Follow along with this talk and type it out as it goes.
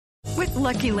With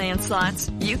Lucky Land Slots,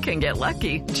 you can get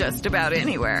lucky just about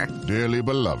anywhere. Dearly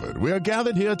beloved, we are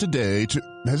gathered here today to...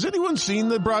 Has anyone seen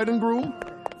the bride and groom?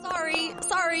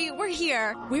 Sorry, we're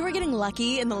here. We were getting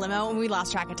lucky in the limo and we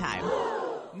lost track of time.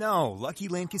 No, Lucky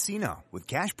Land Casino, with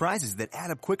cash prizes that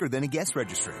add up quicker than a guest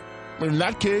registry. In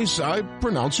that case, I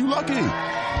pronounce you lucky.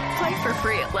 Play for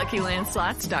free at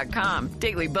LuckyLandSlots.com.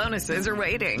 Daily bonuses are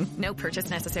waiting. No purchase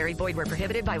necessary. Void where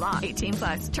prohibited by law.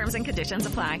 18+. Terms and conditions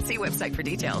apply. See website for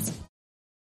details.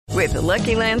 With the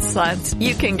Lucky Land Slots,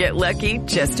 you can get lucky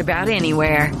just about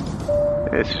anywhere.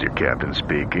 This is your captain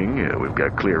speaking. We've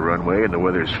got clear runway and the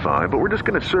weather's fine, but we're just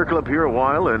going to circle up here a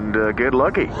while and get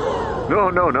lucky.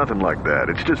 No, nothing like that.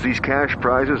 It's just these cash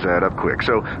prizes add up quick.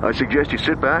 So I suggest you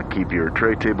sit back, keep your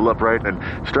tray table upright, and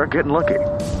start getting lucky.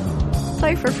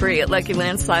 Play for free at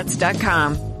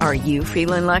LuckyLandSlots.com. Are you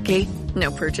feeling lucky?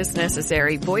 No purchase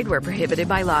necessary. Void where prohibited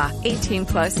by law.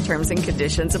 18+ terms and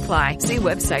conditions apply. See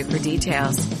website for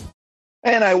details.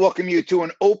 And I welcome you to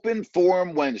an Open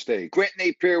Forum Wednesday. Grant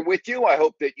Napier with you. I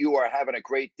hope that you are having a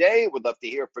great day. Would love to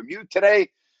hear from you today.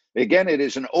 Again, it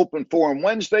is an Open Forum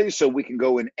Wednesday, so we can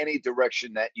go in any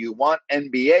direction that you want.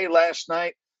 NBA last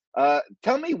night.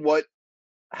 Tell me what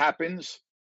happens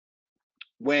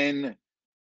when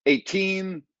a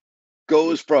team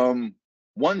goes from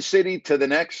one city to the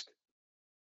next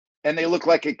and they look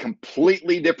like a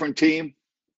completely different team.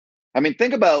 I mean,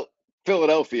 think about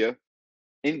Philadelphia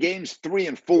in games 3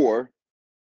 and 4.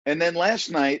 And then last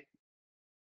night,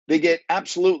 they get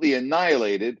absolutely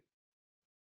annihilated.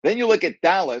 Then you look at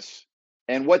Dallas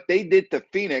and what they did to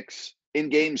Phoenix in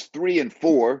games 3 and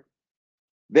 4.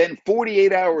 Then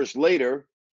 48 hours later,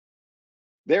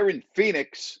 they're in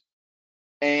Phoenix,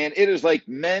 and it is like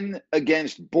men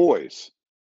against boys.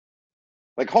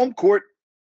 Like home court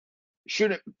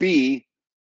shouldn't be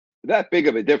that big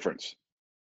of a difference.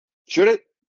 Should it?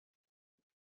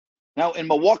 Now, in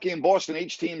Milwaukee and Boston,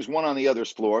 each team's won on the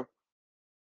other's floor.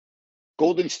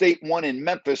 Golden State won in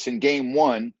Memphis in game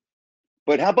 1.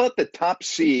 But how about the top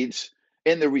seeds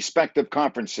in the respective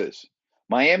conferences?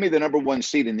 Miami, the number 1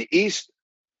 seed in the East.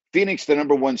 Phoenix, the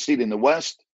number 1 seed in the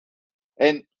West.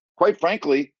 And quite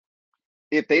frankly,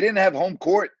 if they didn't have home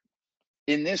court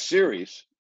in this series,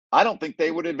 I don't think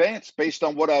they would advance based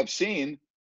on what I've seen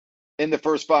in the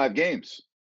first 5 games.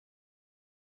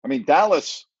 I mean,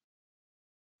 Dallas,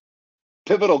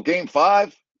 pivotal game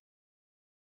 5,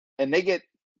 and they get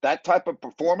that type of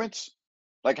performance.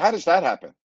 Like, how does that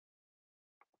happen?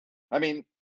 I mean,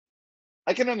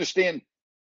 I can understand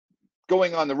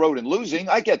going on the road and losing.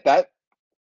 I get that.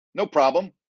 No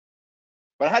problem.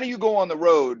 But how do you go on the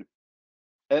road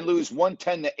and lose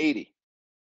 110-80?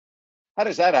 How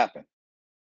does that happen?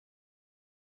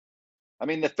 I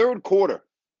mean, the third quarter,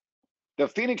 the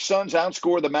Phoenix Suns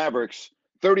outscore the Mavericks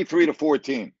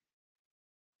 33-14.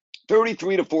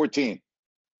 33-14.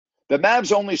 The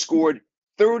Mavs only scored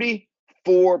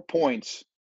 34 points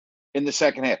in the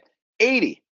second half.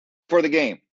 80 for the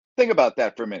game. Think about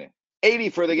that for a minute. 80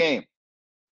 for the game.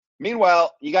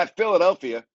 Meanwhile, you got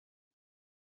Philadelphia.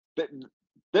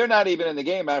 They're not even in the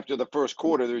game after the first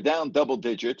quarter. They're down double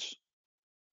digits.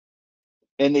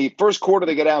 In the first quarter,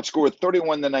 they get outscored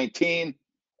 31-19.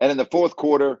 And in the fourth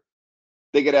quarter,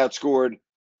 they get outscored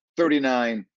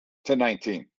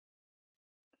 39-19.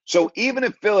 So even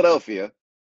if Philadelphia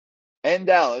and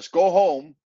Dallas go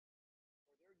home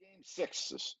for their game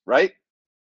 6s, right?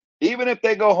 Even if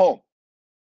they go home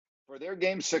for their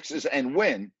game 6s and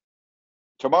win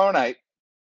tomorrow night,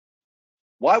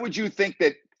 why would you think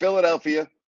that Philadelphia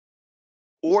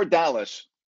or Dallas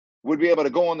would be able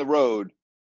to go on the road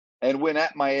and win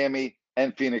at Miami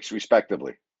and Phoenix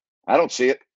respectively? I don't see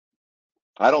it.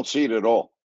 I don't see it at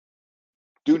all.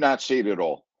 Do not see it at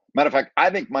all. Matter of fact,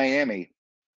 I think Miami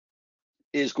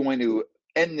is going to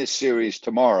end this series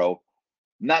tomorrow.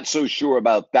 Not so sure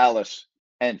about Dallas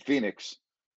and Phoenix,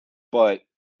 but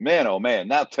man, oh man.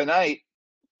 Now tonight,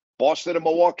 Boston and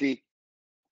Milwaukee,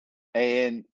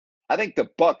 and I think the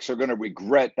Bucks are going to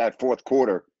regret that fourth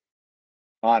quarter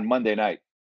on Monday night.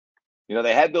 You know,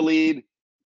 they had the lead,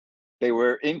 they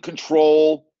were in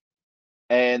control,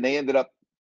 and they ended up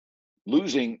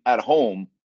losing at home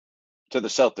to the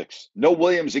Celtics. No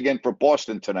Williams again for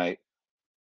Boston tonight.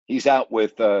 He's out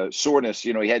with soreness.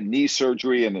 You know, he had knee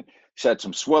surgery and he's had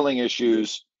some swelling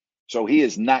issues. So he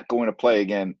is not going to play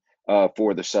again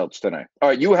for the Celtics tonight. All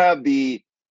right, you have the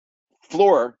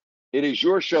floor. It is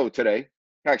your show today.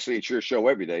 Actually, it's your show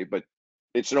every day, but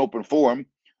it's an open forum,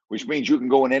 which means you can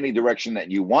go in any direction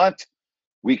that you want.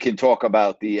 We can talk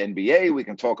about the NBA. We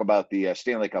can talk about the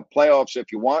Stanley Cup playoffs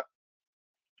if you want,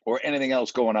 or anything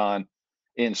else going on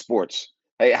in sports.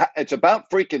 Hey, it's about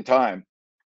freaking time.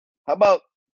 How about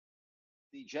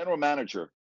the general manager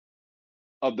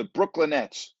of the Brooklyn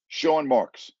Nets, Sean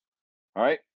Marks. All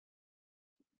right.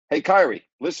 Hey, Kyrie,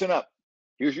 listen up.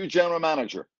 Here's your general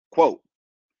manager. Quote,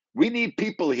 we need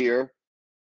people here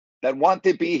that want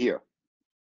to be here.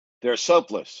 They're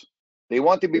selfless. They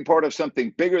want to be part of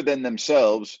something bigger than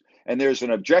themselves. And there's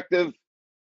an objective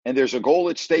and there's a goal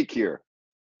at stake here.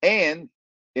 And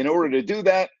in order to do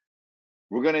that,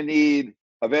 we're going to need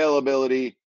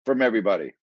availability from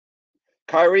everybody.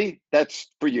 Kyrie, that's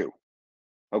for you.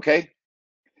 Okay?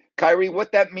 Kyrie,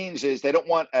 what that means is they don't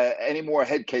want any more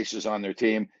head cases on their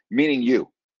team, meaning you.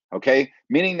 Okay?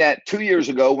 Meaning that 2 years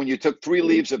ago when you took 3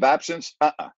 leaves of absence,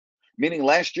 meaning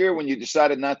last year when you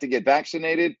decided not to get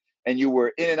vaccinated and you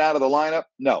were in and out of the lineup,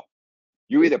 no.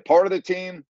 You're either part of the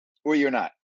team or you're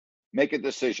not. Make a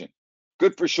decision.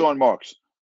 Good for Sean Marks.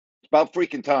 It's about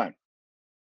freaking time.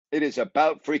 It is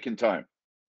about freaking time.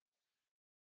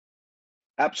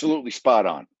 Absolutely spot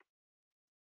on.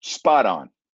 Spot on.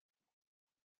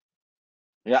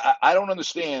 Yeah, I don't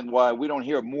understand why we don't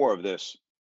hear more of this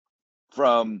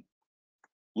from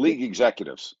league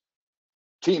executives,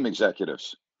 team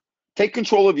executives. Take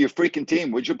control of your freaking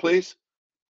team, would you please?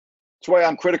 That's why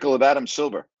I'm critical of Adam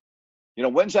Silver. You know,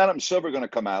 when's Adam Silver going to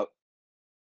come out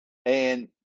and,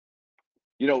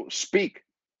 you know, speak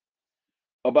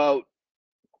about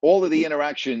all of the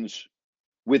interactions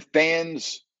with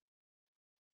fans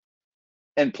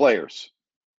and players?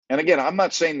 And again, I'm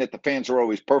not saying that the fans are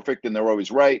always perfect and they're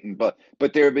always right, but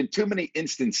there have been too many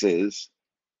instances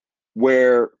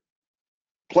where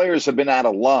players have been out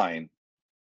of line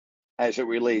as it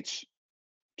relates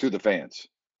to the fans.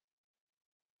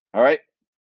 All right?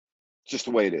 It's just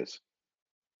the way it is.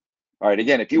 All right,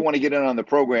 again, if you want to get in on the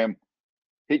program,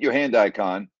 hit your hand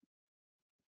icon,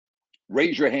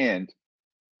 raise your hand,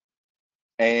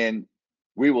 and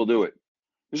we will do it.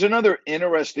 There's another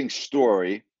interesting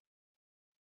story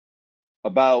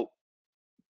about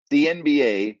the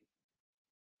NBA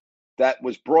that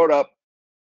was brought up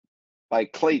by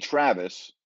Clay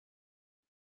Travis,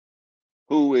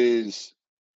 who is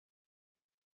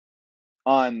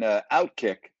on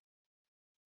Outkick.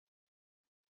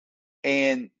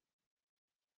 And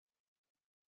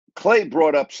Clay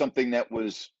brought up something that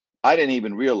I didn't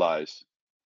even realize.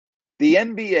 The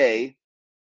NBA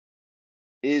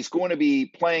is going to be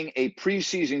playing a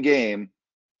preseason game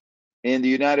in the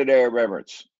United Arab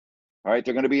Emirates. All right,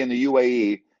 they're going to be in the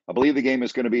UAE. I believe the game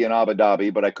is going to be in Abu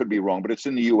Dhabi, but I could be wrong, but it's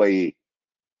in the UAE.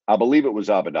 I believe it was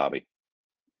Abu Dhabi.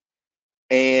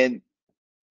 And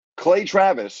Clay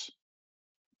Travis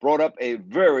brought up a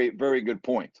very, very good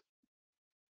point.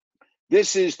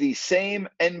 This is the same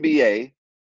NBA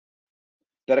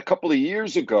that a couple of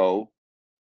years ago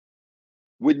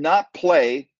would not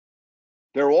play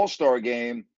their All-Star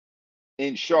game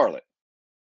in Charlotte.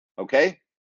 Okay?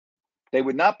 They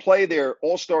would not play their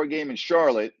All-Star game in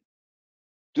Charlotte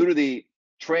due to the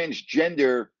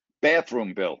transgender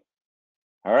bathroom bill.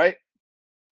 All right?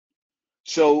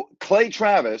 So Clay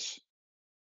Travis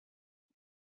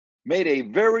made a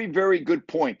very, very good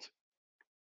point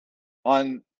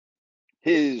on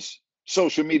his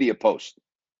social media post.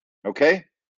 Okay?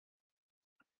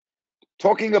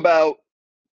 Talking about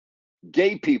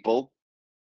gay people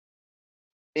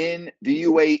in the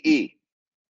UAE,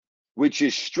 which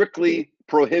is strictly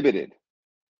prohibited.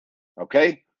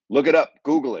 Okay? Look it up.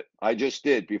 Google it. I just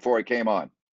did before I came on.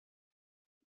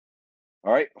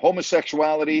 All right?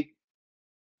 Homosexuality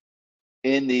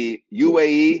in the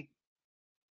UAE?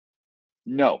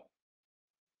 No.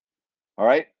 All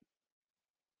right?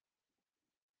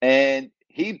 And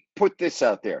he put this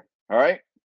out there. All right?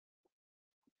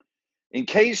 In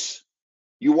case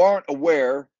you aren't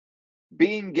aware,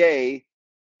 being gay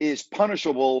is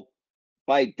punishable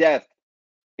by death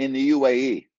in the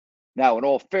UAE. Now, in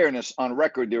all fairness, on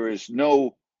record, there is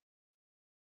no,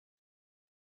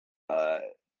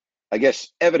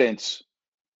 evidence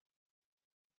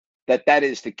that that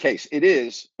is the case. It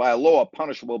is, by law,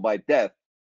 punishable by death,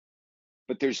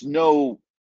 but there's no,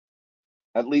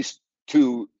 at least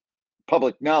to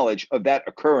public knowledge, of that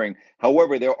occurring.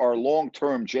 However, there are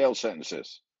long-term jail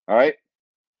sentences. All right?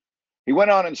 He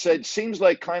went on and said, seems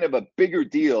like kind of a bigger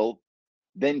deal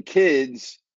than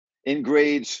kids in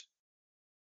grades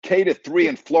K to 3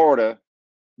 in Florida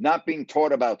not being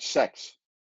taught about sex.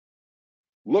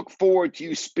 Look forward to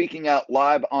you speaking out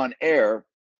live on air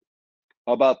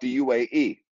about the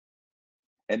UAE.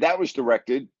 And that was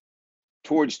directed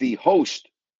towards the host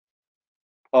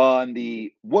on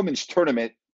the women's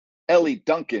tournament, Ellie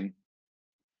Duncan,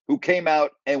 who came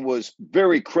out and was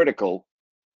very critical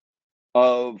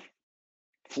of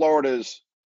Florida's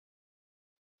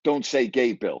Don't Say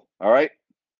Gay bill. All right?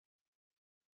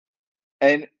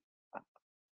 And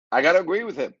I got to agree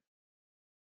with him.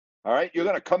 All right. You're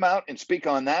going to come out and speak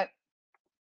on that.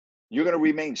 You're going to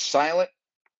remain silent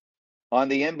on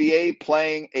the NBA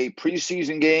playing a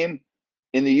preseason game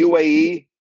in the UAE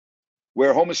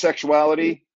where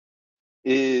homosexuality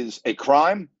is a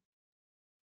crime.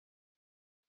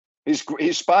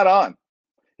 He's spot on.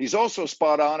 He's also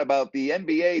spot on about the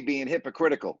NBA being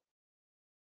hypocritical.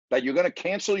 That you're going to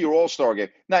cancel your All-Star game.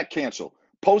 Not cancel.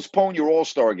 Postpone your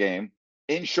All-Star game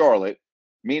in Charlotte,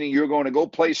 meaning you're going to go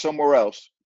play somewhere else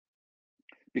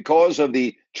because of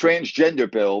the transgender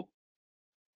bill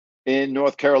in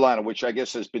North Carolina, which I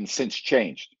guess has been since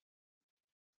changed.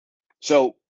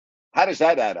 So how does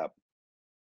that add up?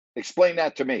 Explain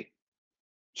that to me.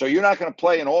 So you're not going to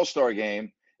play an All-Star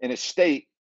game in a state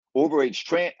over a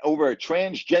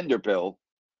transgender bill.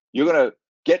 You're going to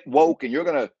get woke and you're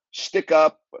going to stick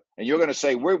up and you're going to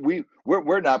say we're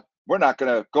not going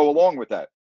to go along with that.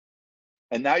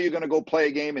 And now you're going to go play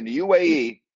a game in the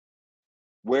UAE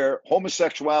where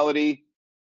homosexuality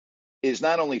is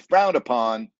not only frowned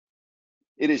upon,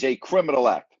 it is a criminal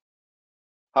act.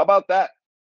 How about that?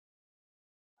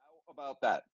 How about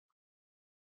that?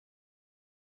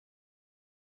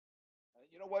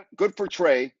 You know what? Good for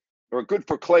Trey, or good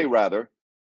for Clay rather,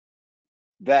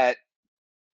 that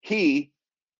he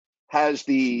has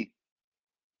the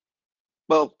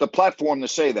platform to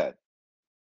say that.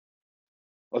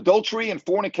 Adultery and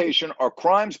fornication are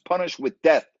crimes punished with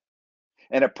death,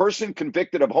 and a person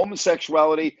convicted of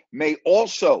homosexuality may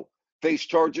also face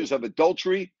charges of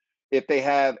adultery if they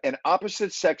have an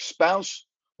opposite sex spouse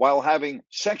while having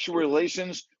sexual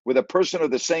relations with a person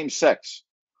of the same sex.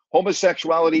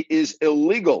 Homosexuality is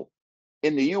illegal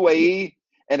in the UAE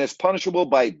and is punishable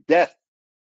by death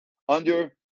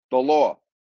under the law.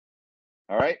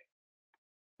 All right?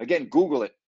 Again, Google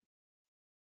it.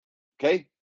 Okay?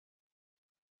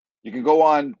 You can go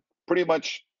on pretty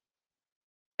much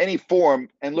any forum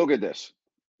and look at this.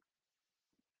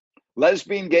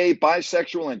 Lesbian, gay,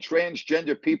 bisexual, and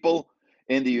transgender people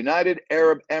in the United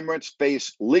Arab Emirates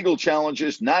face legal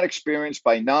challenges not experienced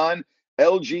by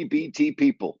non-LGBT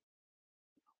people.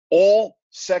 All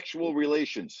sexual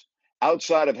relations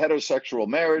outside of heterosexual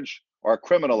marriage are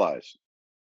criminalized.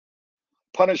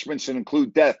 Punishments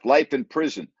include death, life in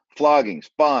prison, floggings,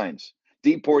 fines,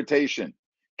 deportation,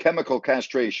 chemical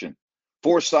castration,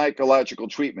 forced psychological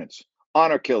treatments,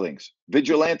 honor killings,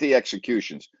 vigilante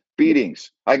executions,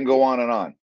 beatings. I can go on and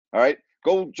on. All right.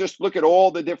 Go just look at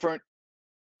all the different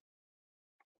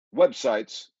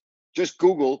websites. Just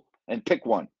Google and pick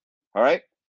one. All right.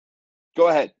 Go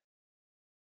ahead.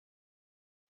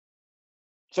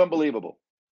 It's unbelievable.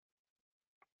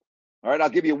 All right. I'll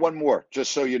give you one more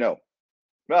just so you know.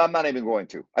 Well, I'm not even going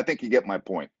to. I think you get my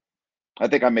point. I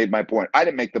think I made my point. I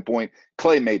didn't make the point.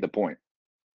 Clay made the point.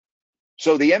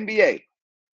 So the NBA,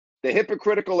 the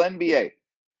hypocritical NBA,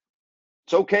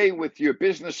 it's okay with your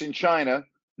business in China,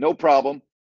 no problem.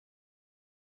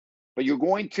 But you're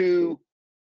going to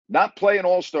not play an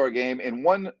all-star game in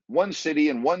one city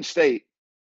in one state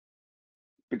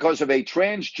because of a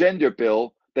transgender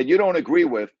bill that you don't agree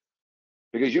with,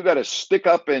 because you got to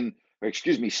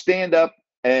stand up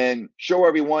and show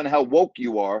everyone how woke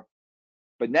you are.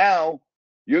 But now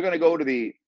you're going to go to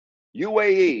the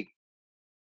UAE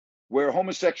where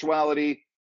homosexuality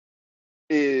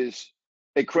is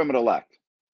a criminal act.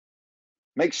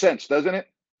 Makes sense, doesn't it?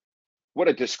 What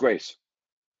a disgrace.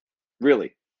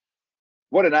 Really.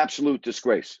 What an absolute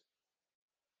disgrace.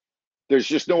 There's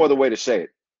just no other way to say it.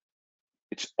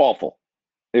 It's awful.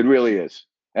 It really is.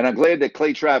 And I'm glad that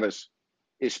Clay Travis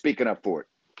is speaking up for it.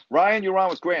 Ryan, you're on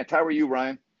with Grant. How are you,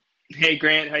 Ryan? Hey,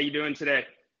 Grant. How you doing today?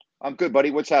 I'm good,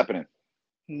 buddy. What's happening?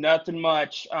 Nothing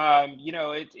much.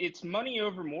 It's money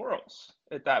over morals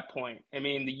at that point. I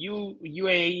mean, the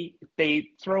UAE, they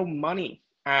throw money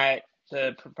at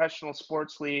the professional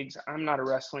sports leagues. I'm not a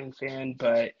wrestling fan,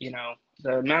 but,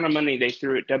 the amount of money they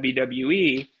threw at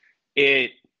WWE,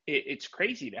 it's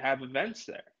crazy to have events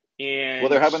there. And well,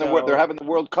 they're having the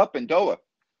World Cup in Doha.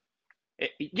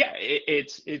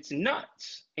 It's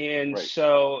nuts. And right.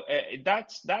 So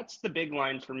that's the big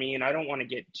line for me. And I don't want to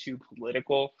get too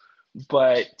political,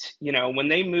 but when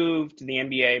they the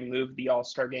NBA moved the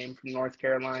All-Star game from North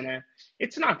Carolina,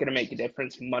 it's not going to make a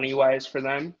difference money-wise for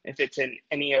them if it's in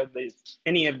any of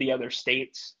the other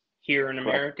states here in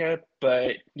America.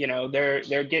 But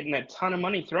they're getting a ton of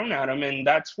money thrown at them, and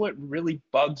that's what really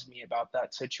bugs me about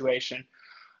that situation.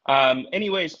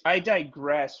 Anyways, I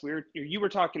digress. You were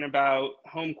talking about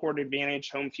home court advantage,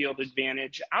 home field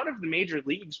advantage. Out of the major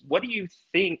leagues, what do you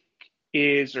think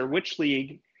which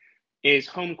league is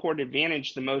home court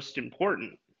advantage the most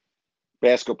important?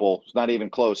 basketball. It's not even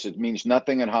close. It means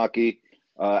nothing in hockey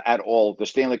at all. The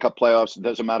Stanley Cup playoffs, it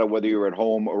doesn't matter whether you're at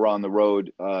home or on the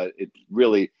road. It's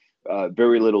really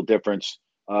very little difference.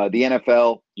 The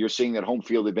NFL, you're seeing that home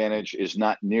field advantage is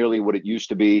not nearly what it used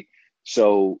to be.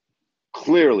 So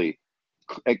clearly,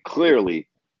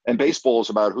 and baseball is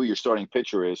about who your starting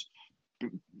pitcher is.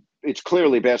 It's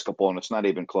clearly basketball, and it's not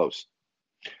even close.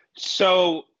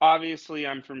 So obviously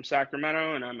I'm from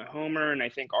Sacramento and I'm a homer, and I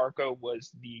think Arco was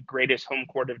the greatest home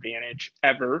court advantage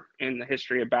ever in the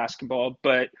history of basketball.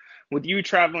 But with you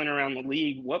traveling around the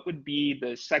league, what would be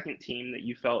the second team that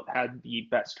you felt had the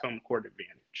best home court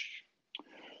advantage?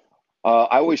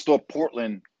 I always thought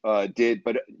Portland did,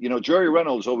 but Jerry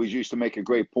Reynolds always used to make a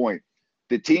great point.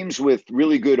 The teams with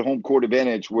really good home court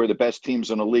advantage were the best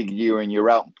teams in the league year in, year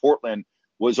out. And Portland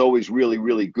was always really,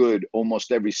 really good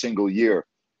almost every single year.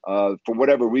 For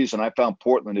whatever reason, I found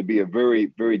Portland to be a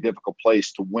very, very difficult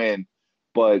place to win.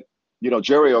 But,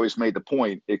 Jerry always made the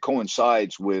point, it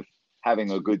coincides with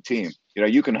having a good team.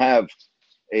 You can have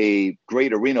a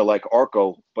great arena like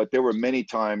Arco, but there were many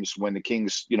times when the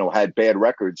Kings, had bad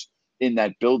records in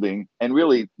that building and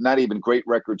really not even great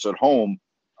records at home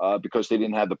because they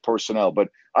didn't have the personnel. But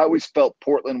I always felt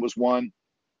Portland was one.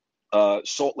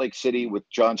 Salt Lake City with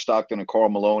John Stockton and Karl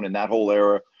Malone and that whole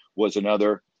era was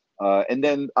another. And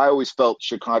then I always felt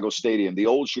Chicago Stadium, the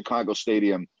old Chicago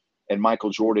Stadium and Michael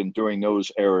Jordan during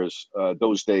those eras,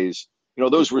 those days,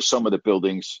 those were some of the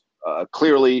buildings.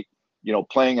 Clearly,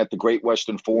 playing at the Great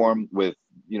Western Forum with,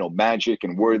 Magic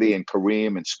and Worthy and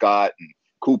Kareem and Scott and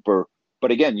Cooper. But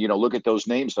again, look at those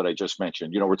names that I just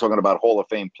mentioned. We're talking about Hall of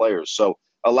Fame players. So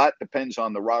a lot depends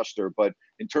on the roster. But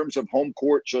in terms of home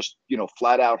court, just,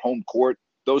 flat out home court,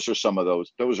 those are some of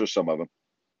those. Those are some of them.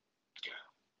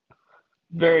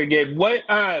 Very good. What,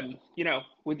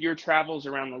 with your travels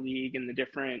around the league and the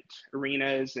different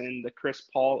arenas and the Chris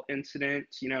Paul incident,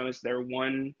 is there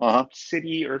one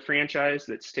city or franchise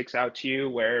that sticks out to you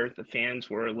where the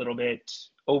fans were a little bit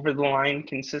over the line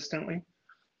consistently?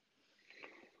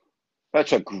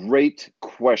 That's a great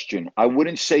question. I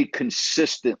wouldn't say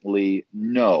consistently,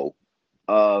 no.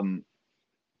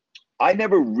 I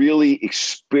never really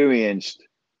experienced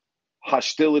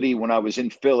hostility when I was in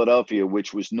Philadelphia,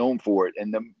 which was known for it.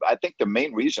 And I think the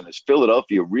main reason is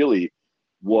Philadelphia really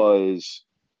was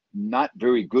not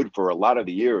very good for a lot of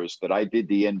the years that I did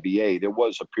the NBA. There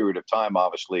was a period of time,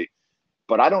 obviously,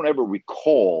 but I don't ever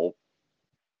recall,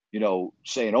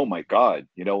 saying, oh my God,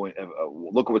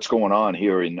 look at what's going on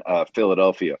here in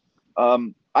Philadelphia.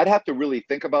 I'd have to really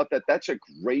think about that. That's a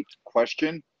great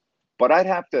question, but I'd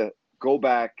have to go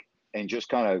back and just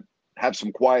kind of have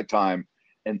some quiet time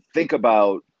and think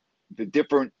about the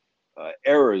different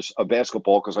eras of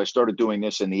basketball, because I started doing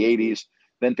this in the 80s,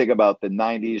 then think about the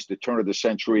 90s, the turn of the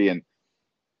century, and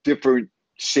different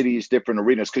cities, different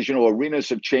arenas, because, arenas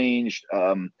have changed,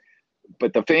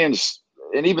 but the fans,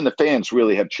 and even the fans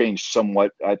really have changed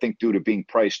somewhat, I think, due to being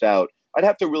priced out. I'd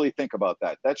have to really think about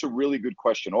that. That's a really good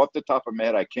question. Off the top of my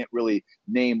head, I can't really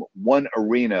name one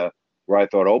arena where I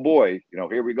thought, oh boy,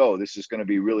 here we go. This is going to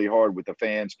be really hard with the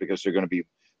fans because they're going to be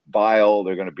vile,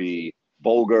 they're going to be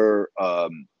vulgar,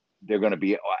 they're going to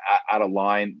be out of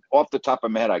line. Off the top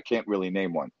of my head, I can't really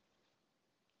name one.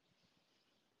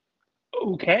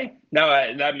 Okay. No,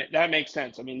 that makes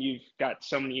sense. I mean, you've got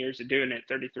so many years of doing it,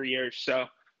 33 years. So,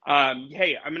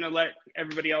 hey, I'm going to let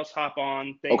everybody else hop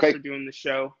on. Thanks for doing the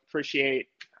show. Appreciate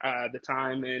the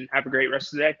time, and have a great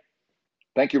rest of the day.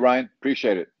 Thank you, Ryan.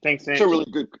 Appreciate it. Thanks, Nick. That's a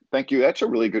really good. Thank you. That's a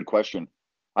really good question.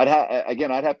 I'd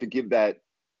have to give that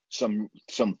some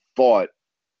thought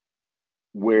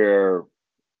where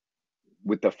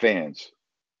with the fans,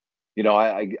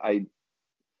 I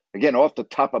again, off the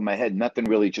top of my head, nothing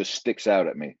really just sticks out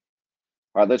at me.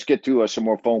 All right, let's get to some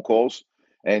more phone calls,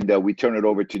 and we turn it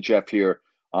over to Jeff here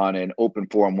on an Open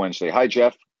Forum Wednesday. Hi,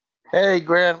 Jeff. Hey,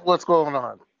 Grant. What's going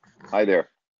on? Hi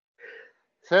there.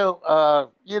 So,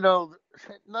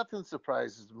 nothing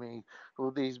surprises me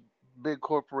with these big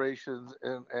corporations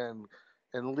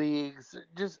and leagues.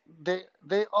 Just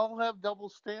they all have double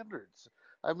standards.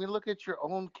 I mean, look at your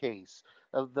own case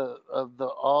of the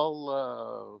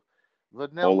all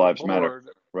vanilla lives matter,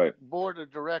 right? Board of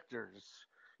directors.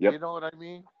 Yep. You know what I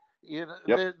mean?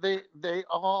 Yep. They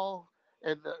all,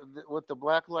 and with the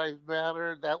Black Lives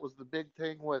Matter, that was the big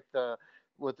thing with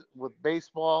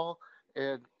baseball.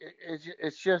 And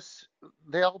it's just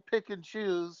they all pick and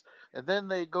choose, and then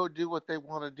they go do what they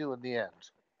want to do in the end.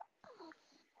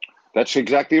 That's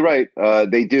exactly right.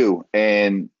 They do,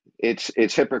 and it's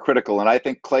hypocritical. And I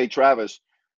think Clay Travis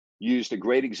used a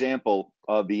great example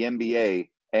of the NBA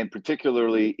and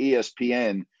particularly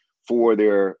ESPN for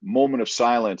their moment of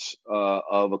silence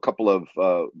of a couple of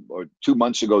or 2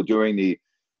 months ago during the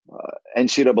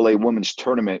NCAA women's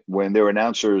tournament when their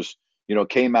announcers,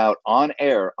 came out on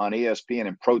air on ESPN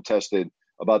and protested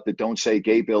about the "Don't Say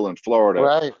Gay" bill in Florida.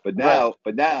 Right. But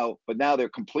Right. now they're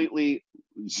completely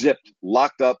zipped,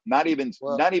 locked up, not even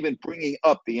Well, bringing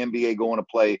up the NBA going to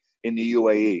play in the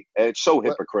UAE. It's so well,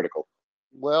 hypocritical.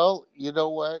 well, you know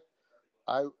what?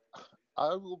 I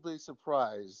I will be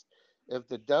surprised if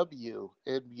the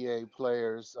WNBA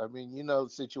players, I mean, the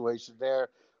situation there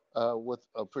with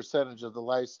a percentage of the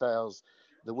lifestyles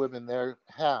the women there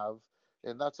have,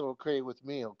 and that's okay with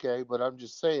me, okay? But I'm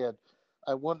just saying,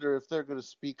 I wonder if they're going to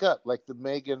speak up, like the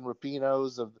Megan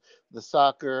Rapinos of the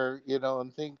soccer,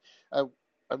 and think. I,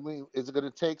 I mean, is it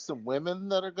going to take some women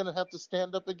that are going to have to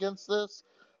stand up against this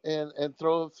and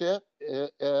throw a fit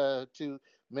to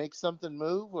make something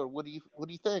move, or what do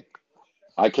you think?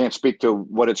 I can't speak to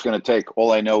what it's going to take.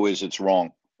 All I know is it's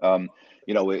wrong.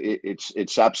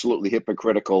 It's absolutely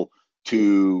hypocritical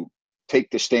to take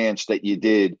the stance that you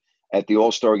did at the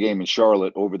All-Star game in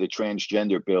Charlotte over the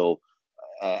transgender bill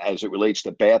as it relates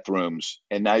to bathrooms,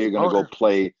 and now you're going to Oh, go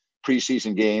play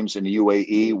preseason games in the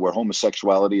UAE where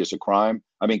homosexuality is a crime.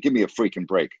 I mean, give me a freaking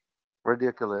break.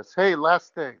 ridiculous. Hey,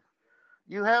 last thing.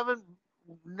 You haven't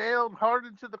nailed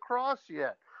Harden to the cross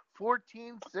yet.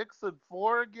 14, 6, and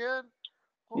 4 again?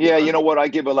 Yeah, I you know mean, what? I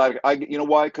give a lot. You know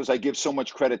why? Because I give so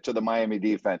much credit to the Miami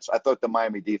defense. I thought the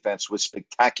Miami defense was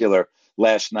spectacular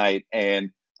last night,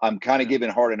 and I'm kind of giving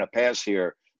Harden a pass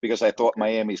here because I thought okay.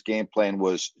 Miami's game plan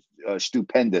was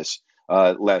stupendous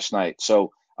last night.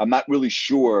 So I'm not really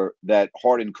sure that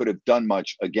Harden could have done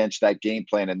much against that game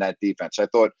plan and that defense. I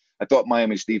thought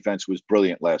Miami's defense was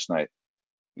brilliant last night.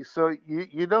 So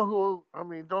you know who? I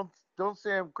mean, don't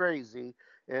say I'm crazy,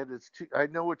 and it's too. I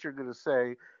know what you're going to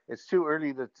say. It's too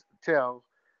early to tell,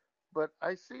 but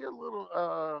I see a little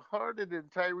Harden and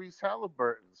Tyrese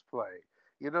Halliburton's play.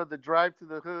 The drive to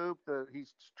the hoop.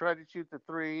 He's trying to shoot the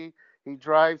three. He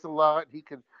drives a lot. He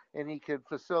can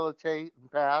facilitate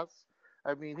and pass.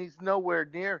 I mean, he's nowhere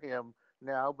near him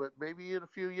now, but maybe in a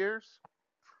few years.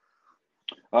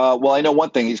 Well, I know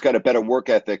one thing. He's got a better work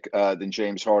ethic than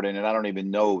James Harden, and I don't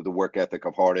even know the work ethic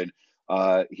of Harden.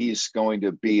 He's going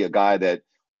to be a guy that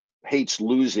hates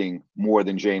losing more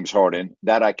than James Harden.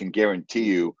 That I can guarantee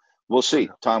you. We'll see.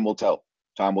 Time will tell.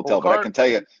 Time will Well, tell. But I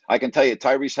can tell you,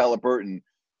 Tyrese Halliburton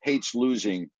hates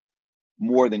losing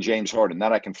more than James Harden.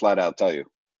 That I can flat out tell you.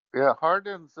 Yeah,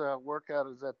 Harden's workout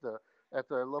is at the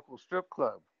local strip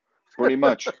club. Pretty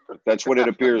much. That's what it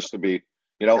appears to be.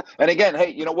 And again, hey,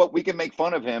 you know what? We can make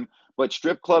fun of him, but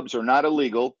strip clubs are not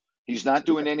illegal. He's not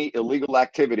doing any illegal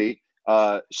activity.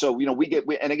 So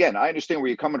and again, I understand where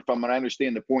you're coming from, and I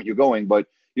understand the point you're going. But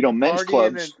men's Partying, and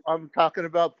clubs. I'm talking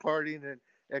about partying and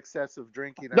excessive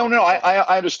drinking No, no, I, alcohol.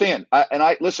 I I understand.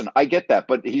 I listen. I get that,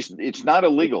 but it's not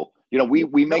illegal. We No,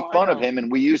 make I fun of know. him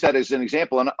and we use that as an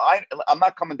example. And I'm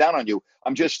not coming down on you.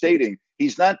 I'm just stating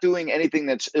he's not doing anything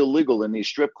that's illegal in these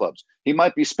strip clubs. He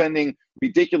might be spending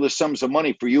ridiculous sums of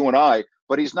money for you and I,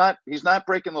 but he's not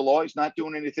breaking the law. He's not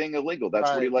doing anything illegal. That's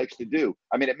what he Right. likes to do.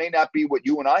 I mean, it may not be what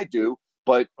you and I do,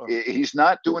 but Oh, he's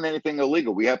not doing anything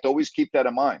illegal. We have to always keep that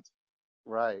in mind.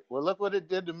 right. Well, look what it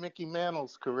did to Mickey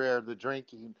Mantle's career, the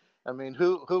drinking. I mean,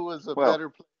 who was a Well, better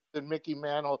player than Mickey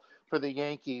Mantle for the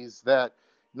Yankees that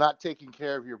not taking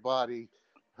care of your body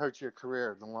hurts your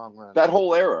career in the long run? that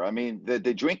whole era. I mean,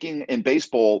 the drinking in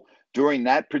baseball during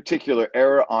that particular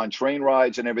era on train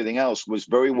rides and everything else was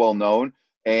very well known,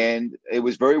 and it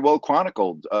was very well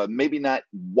chronicled. Maybe not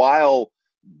while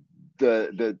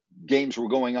the games were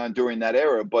going on during that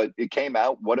era, but it came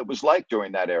out what it was like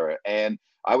during that era. And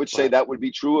I would say Right. that would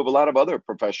be true of a lot of other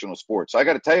professional sports. I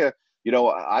got to tell you,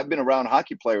 I've been around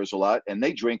hockey players a lot, and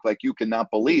they drink like you cannot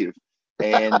believe.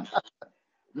 And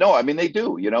no, I mean they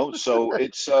do. So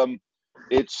it's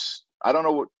I don't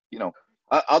know what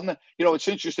I'm not, it's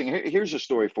interesting. Here's a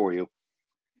story for you.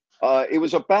 It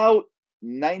was about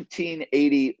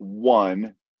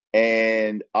 1981,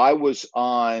 and I was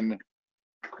on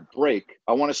break.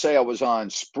 I want to say I was on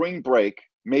spring break,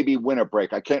 maybe winter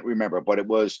break. I can't remember, but it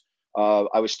was.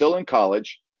 I was still in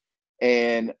college,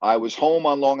 and I was home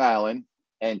on Long Island.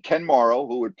 And Ken Morrow,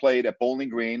 who had played at Bowling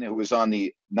Green, who was on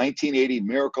the 1980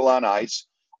 Miracle on Ice,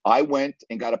 I went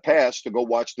and got a pass to go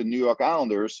watch the New York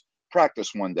Islanders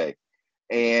practice one day.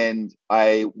 And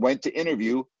I went to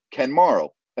interview Ken Morrow.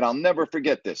 And I'll never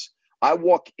forget this. I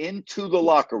walk into the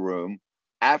locker room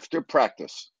after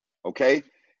practice, okay?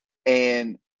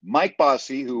 And Mike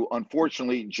Bossy, who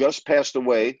unfortunately just passed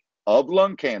away of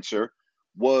lung cancer,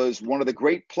 was one of the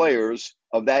great players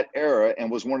of that era and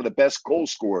was one of the best goal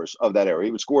scorers of that era.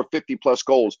 He would score 50 plus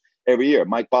goals. every year.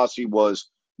 Mike Bossy was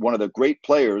one of the great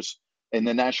players in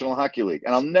the National Hockey League.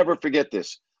 And I'll never forget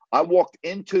this. I walked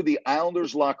into the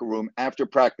Islanders locker room after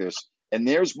practice, and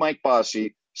there's Mike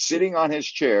Bossy sitting on his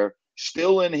chair,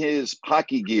 still in his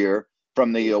hockey gear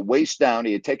from the waist down.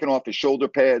 He had taken off his shoulder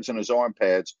pads and his arm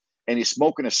pads, and he's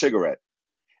smoking a cigarette.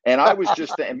 And I was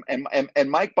just and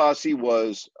Mike Bossy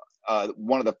was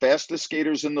one of the fastest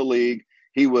skaters in the league.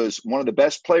 He was one of the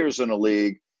best players in the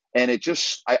league. And it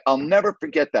just, I'll never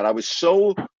forget that. I was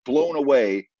so blown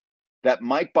away that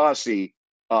Mike Bossy,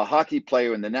 a hockey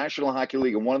player in the National Hockey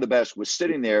League and one of the best, was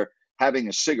sitting there having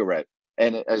a cigarette.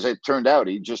 And as it turned out,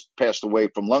 he just passed away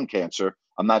from lung cancer.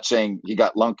 I'm not saying he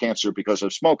got lung cancer because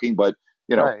of smoking, but,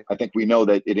 you know, right. I think we know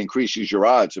that it increases your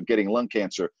odds of getting lung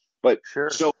cancer. But sure.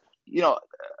 So, you know,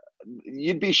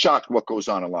 you'd be shocked what goes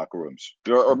on in locker rooms,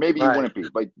 or maybe you wouldn't be,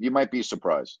 but you might be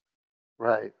surprised.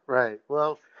 Right.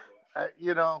 Well,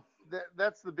 you know,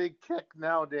 that's the big kick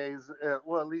nowadays.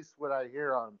 Well, at least what I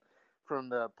hear from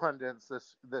the pundits,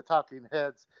 the talking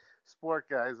heads, sport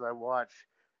guys I watch,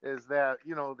 is that,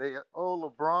 you know,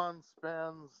 LeBron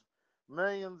spends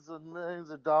millions and millions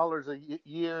of dollars a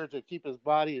year to keep his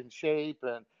body in shape,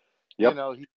 and you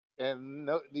know,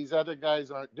 these other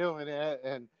guys aren't doing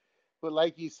it. But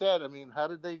like you said, I mean, how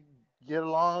did they get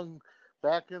along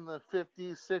back in the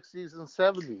 50s, 60s, and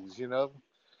 70s? You know,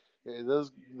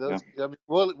 those. I mean,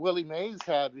 Willie Mays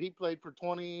he played for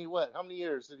 20. How many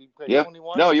years did he play? Yeah.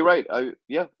 21. No, you're right.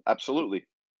 Yeah, absolutely.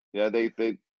 Yeah, they.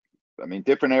 I mean,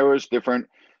 different eras, different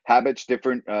habits,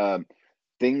 different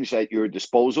things at your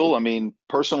disposal. I mean,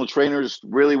 personal trainers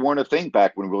really weren't a thing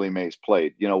back when Willie Mays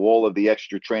played. You know, all of the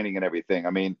extra training and everything.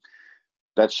 I mean,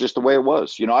 that's just the way it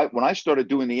was. You know, when I started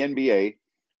doing the NBA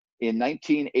in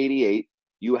 1988,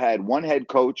 you had one head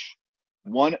coach,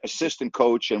 one assistant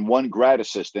coach, and one grad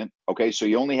assistant. Okay, so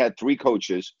you only had 3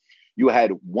 coaches. You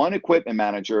had one equipment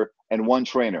manager and one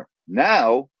trainer.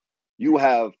 Now you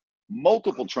have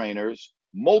multiple trainers,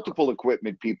 multiple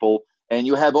equipment people, and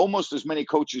you have almost as many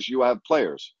coaches you have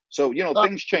players. So, you know,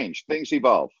 things change, things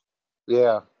evolve.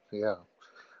 Yeah.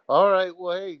 All right.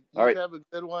 Well, hey, you have a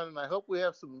good one, and I hope we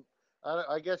have some.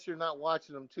 I guess you're not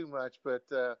watching them too much, but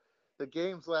the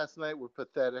games last night were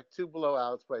pathetic. 2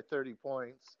 blowouts by 30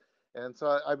 points. And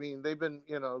so, I mean, they've been,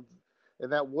 you know, in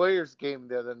that Warriors game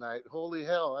the other night, holy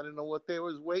hell, I didn't know what they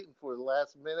was waiting for the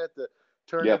last minute to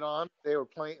turn it on. They were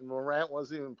playing, Morant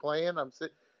wasn't even playing.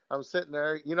 I'm sitting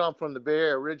there, you know, I'm from the Bay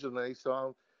Area originally,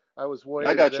 so I was worried.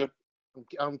 I got you.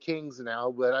 I'm Kings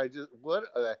now, but what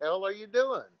the hell are you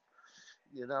doing?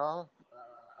 You know,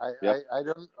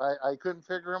 I couldn't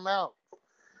figure them out.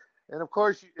 And of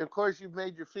course you've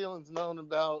made your feelings known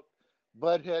about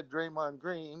Butthead Draymond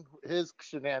Green, his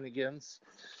shenanigans,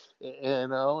 you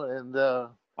know, and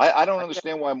I don't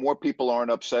understand why more people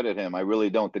aren't upset at him. I really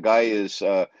don't. The guy is,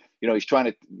 you know, he's trying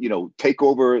to, you know, take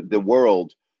over the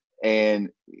world and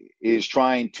is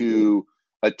trying to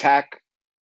attack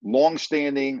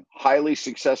long-standing, highly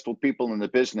successful people in the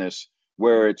business,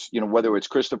 where it's, you know, whether it's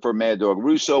Christopher Mad Dog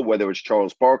Russo, whether it's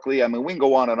Charles Barkley. I mean, we can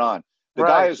go on and on. The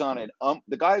guy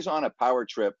is on a power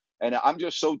trip, and I'm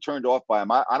just so turned off by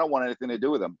him. I don't want anything to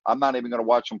do with him. I'm not even going to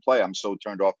watch him play. I'm so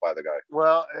turned off by the guy.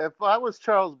 Well, if I was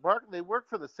Charles Barkley, they work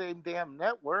for the same damn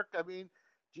network. I mean,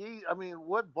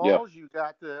 what balls you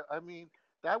got to? I mean,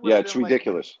 that would it's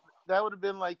ridiculous. That would have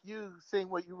been like you saying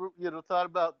what you thought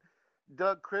about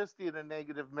Doug Christie in a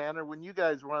negative manner when you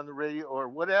guys were on the radio or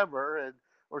whatever,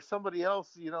 or somebody else,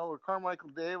 you know, or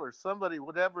Carmichael Dave or somebody,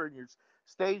 whatever, in your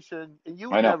station, and you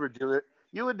would never do it.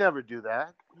 You would never do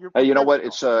that. Hey, you know what?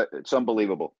 It's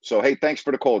unbelievable. So, hey, thanks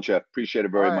for the call, Jeff. Appreciate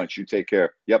it very much. You take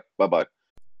care. Yep. Bye-bye.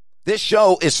 This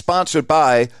show is sponsored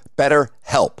by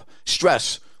BetterHelp.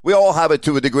 Stress. We all have it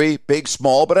to a degree, big,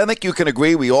 small, but I think you can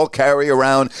agree we all carry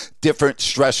around different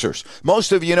stressors.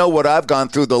 Most of you know what I've gone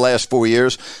through the last 4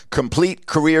 years. Complete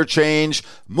career change,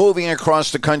 moving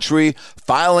across the country,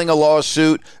 filing a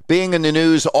lawsuit, being in the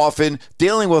news often,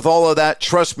 dealing with all of that,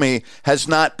 trust me, has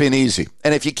not been easy.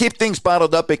 And if you keep things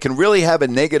bottled up, it can really have a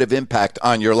negative impact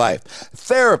on your life.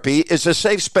 Therapy is a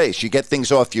safe space. You get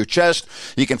things off your chest.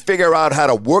 You can figure out how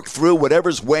to work through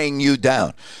whatever's weighing you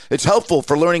down. It's helpful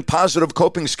for learning positive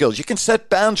coping skills. You can set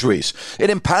boundaries. It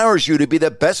empowers you to be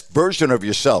the best version of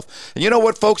yourself. And you know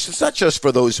what, folks? It's not just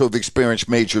for those who have experienced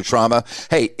major trauma.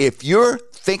 Hey, if you're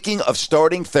thinking of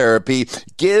starting therapy,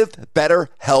 give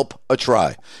BetterHelp a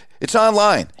try. It's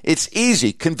online. It's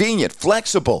easy, convenient,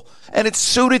 flexible, and it's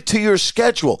suited to your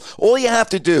schedule. All you have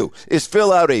to do is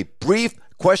fill out a brief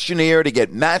questionnaire to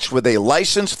get matched with a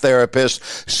licensed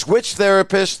therapist. Switch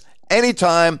therapists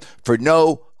anytime for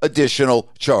no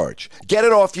additional charge. Get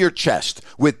it off your chest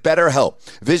with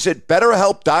BetterHelp. Visit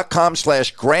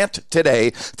BetterHelp.com/Grant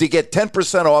today to get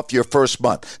 10% off your first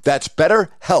month. That's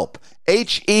BetterHelp,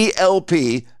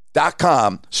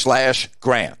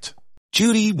 HELP.com/Grant.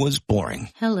 Judy was boring.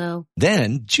 Hello.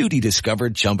 Then Judy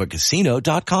discovered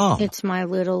ChumbaCasino.com. It's my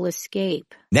little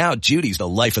escape. Now Judy's the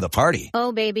life of the party.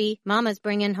 Oh, baby, mama's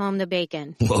bringing home the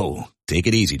bacon. Whoa, take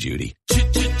it easy, Judy.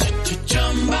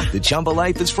 The Chumba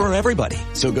life is for everybody.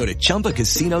 So go to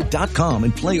ChumbaCasino.com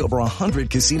and play over 100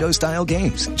 casino-style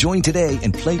games. Join today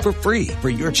and play for free for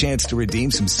your chance to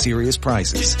redeem some serious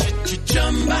prizes.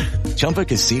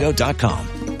 ChumbaCasino.com.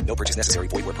 No purchase necessary.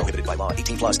 Void where prohibited by law.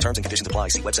 18+ terms and conditions apply.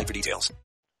 See website for details.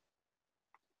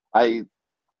 I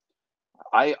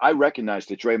recognize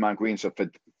that Draymond Green's a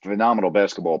phenomenal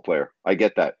basketball player. I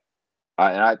get that.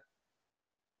 I've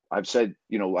said,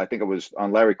 I think it was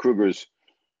on Larry Kruger's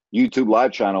YouTube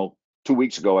live channel 2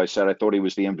 weeks ago, I said I thought he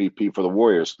was the MVP for the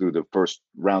Warriors through the first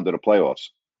round of the playoffs.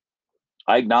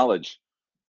 I acknowledge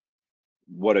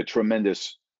what a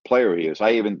tremendous player he is.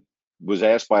 I even was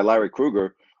asked by Larry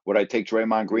Kruger, would I take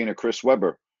Draymond Green or Chris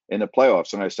Webber in the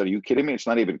playoffs? And I said, are you kidding me? It's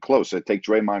not even close. I'd take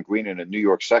Draymond Green in a New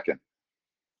York second.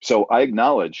 So I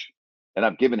acknowledge, and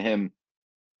I've given him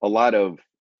a lot of,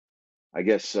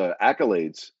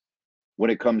 accolades when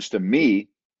it comes to me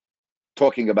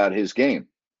talking about his game.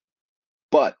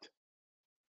 But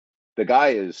the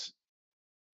guy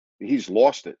he's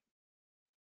lost it.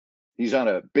 He's on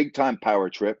a big time power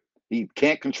trip. He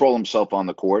can't control himself on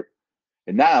the court.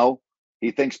 And now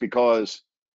he thinks because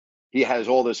he has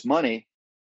all this money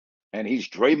and he's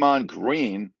Draymond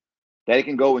Green that he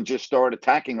can go and just start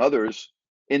attacking others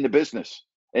in the business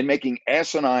and making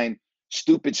asinine,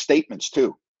 stupid statements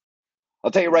too.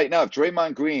 I'll tell you right now, if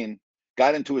Draymond Green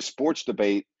got into a sports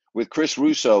debate with Chris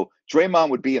Russo,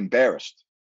 Draymond would be embarrassed.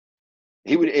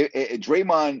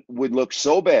 Draymond would look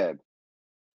so bad.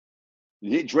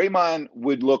 Draymond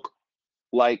would look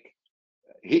like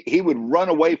he would run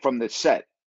away from the set.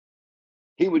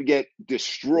 He would get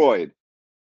destroyed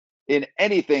in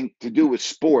anything to do with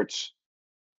sports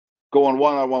going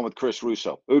one-on-one with Chris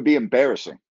Russo. It would be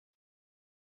embarrassing.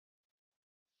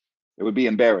 It would be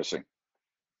embarrassing.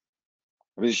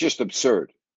 It's just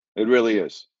absurd. It really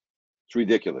is. It's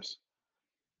ridiculous.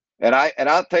 And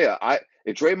I'll tell you,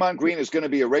 if Draymond Green is going to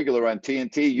be a regular on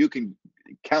TNT, you can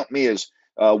count me as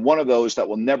one of those that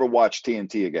will never watch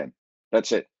TNT again.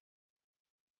 That's it.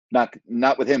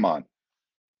 Not with him on.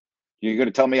 You're going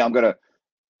to tell me I'm going to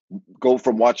go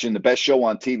from watching the best show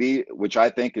on TV, which I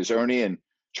think is Ernie and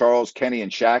Charles, Kenny,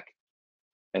 and Shaq,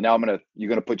 and now you're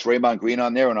going to put Draymond Green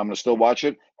on there and I'm going to still watch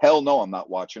it? Hell no, I'm not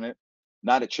watching it.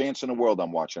 Not a chance in the world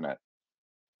I'm watching that.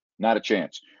 Not a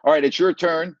chance. All right, it's your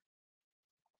turn.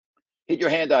 Hit your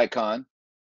hand icon,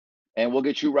 and we'll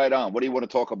get you right on. What do you want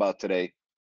to talk about today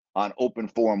on Open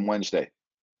Forum Wednesday?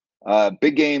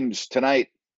 Big games tonight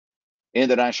in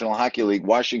the National Hockey League.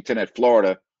 Washington at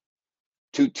Florida,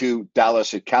 2-2.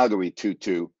 Dallas at Calgary,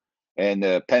 2-2. And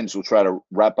the Pens will try to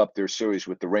wrap up their series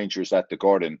with the Rangers at the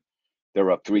Garden.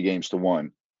 They're up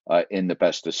 3-1 in the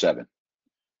best of 7.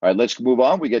 All right, let's move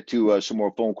on. We get to some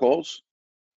more phone calls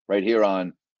right here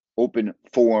on Open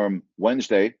Forum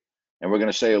Wednesday. And we're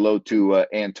going to say hello to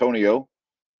Antonio.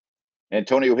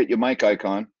 Antonio, hit your mic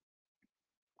icon.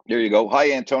 There you go.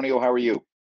 Hi, Antonio. How are you?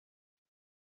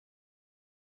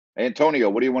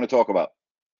 Antonio, what do you want to talk about?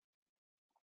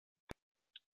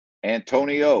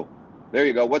 Antonio. There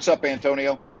you go. What's up,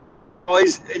 Antonio?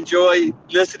 Always enjoy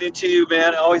listening to you,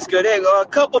 man. Always good. Hey, a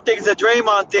couple things. The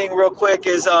Draymond thing real quick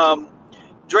is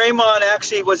Draymond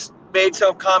actually made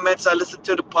some comments. I listened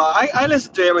to the I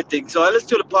listened to everything. So I listened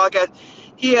to the podcast.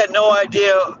 He had no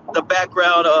idea the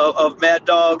background of Mad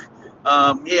Dog.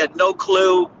 He had no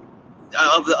clue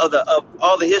of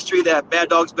all the history that Mad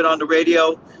Dog's been on the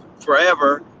radio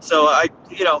forever. So I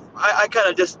kind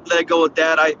of just let it go with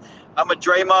that. I'm a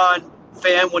Draymond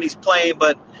fan when he's playing,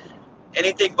 but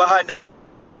anything behind.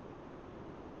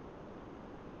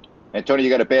 Antonio, you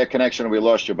got a bad connection and we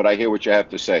lost you, but I hear what you have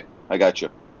to say. I got you.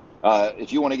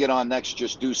 If you want to get on next,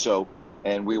 just do so,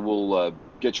 and we will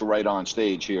get you right on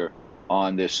stage here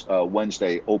on this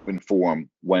Wednesday, Open Forum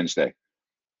Wednesday.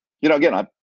 Again,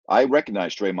 I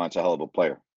recognize Draymond's a hell of a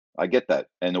player. I get that.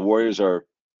 And the Warriors are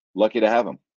lucky to have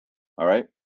him. All right?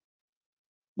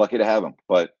 Lucky to have him.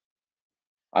 But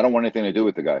I don't want anything to do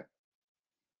with the guy.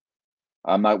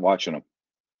 I'm not watching him.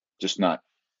 Just not.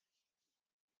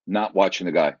 Not watching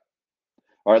the guy.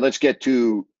 All right, let's get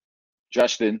to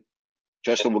Justin.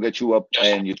 Justin, we'll get you up,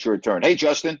 and it's your turn. Hey,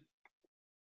 Justin.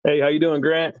 Hey, how you doing,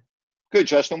 Grant? Good,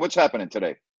 Justin. What's happening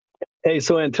today? Hey,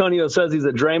 so Antonio says he's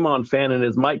a Draymond fan and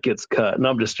his mic gets cut. No,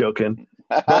 I'm just joking.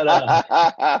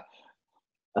 But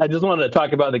I just wanted to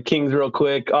talk about the Kings real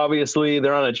quick. Obviously,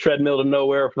 they're on a treadmill to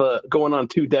nowhere for going on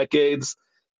 2 decades.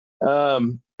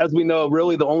 As we know,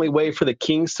 really the only way for the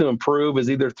Kings to improve is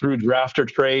either through draft or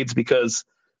trades, because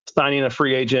signing a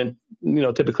free agent,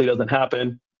 typically doesn't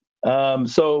happen.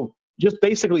 So just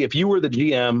basically, if you were the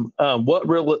GM,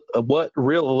 what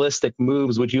realistic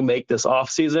moves would you make this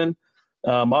offseason?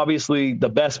 Obviously, the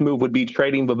best move would be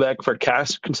trading Vivek for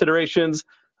cash considerations.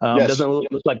 Yes. Doesn't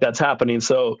look like that's happening.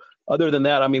 So other than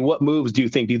that, I mean, what moves do you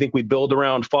think? Do you think we build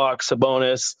around Fox,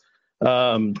 Sabonis,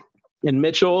 and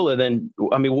Mitchell? And then,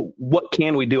 I mean, what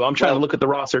can we do? I'm trying to look at the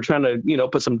roster, trying to,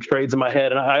 put some trades in my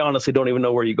head, and I honestly don't even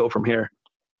know where you go from here.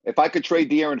 If I could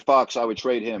trade De'Aaron Fox, I would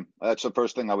trade him. That's the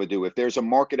first thing I would do. If there's a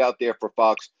market out there for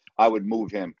Fox, I would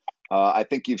move him. I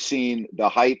think you've seen the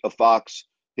height of Fox,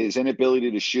 his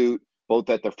inability to shoot both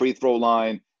at the free throw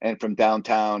line and from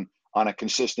downtown on a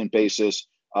consistent basis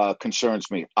concerns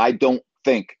me. I don't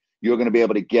think you're going to be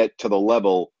able to get to the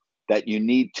level that you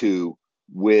need to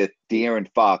with De'Aaron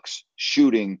Fox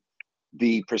shooting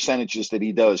the percentages that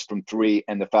he does from 3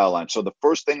 and the foul line. So the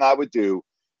first thing I would do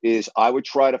is I would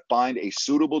try to find a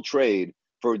suitable trade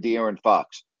for De'Aaron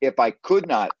Fox. If I could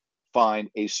not find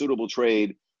a suitable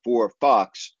trade for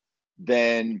Fox,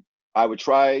 then I would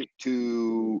try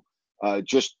to I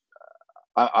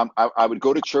would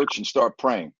go to church and start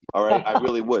praying. All right, I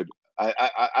really would.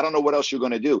 I don't know what else you're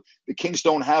going to do. The Kings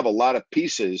don't have a lot of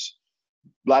pieces,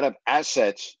 a lot of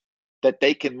assets that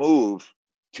they can move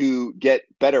to get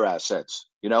better assets.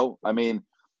 I mean,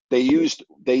 they used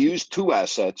 2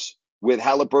 assets with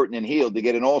Halliburton and Hield to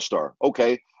get an all-star.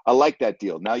 Okay, I like that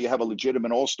deal. Now you have a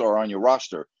legitimate all-star on your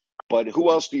roster. But who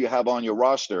else do you have on your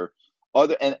roster?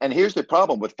 And here's the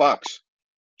problem with Fox,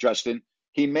 Justin.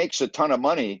 He makes a ton of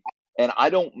money, and I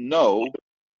don't know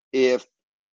if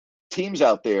teams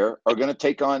out there are going to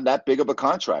take on that big of a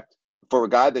contract for a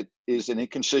guy that is an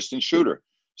inconsistent shooter.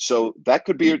 So that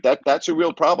could be that's a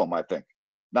real problem, I think.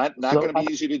 Not going to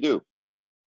be easy to do.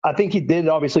 I think he did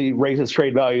obviously raise his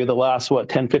trade value the last,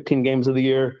 10, 15 games of the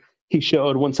year. He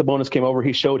showed when Sabonis came over,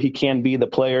 he showed he can be the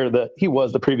player that he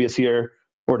was the previous year,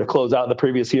 or to close out the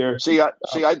previous year.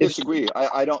 I disagree.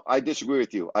 I disagree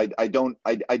with you. I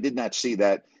did not see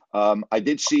that. I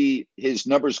did see his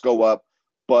numbers go up,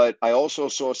 but I also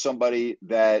saw somebody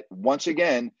that once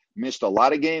again missed a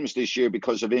lot of games this year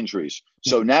because of injuries.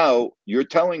 So now you're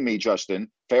telling me, Justin,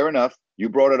 fair enough. You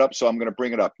brought it up, so I'm going to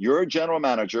bring it up. You're a general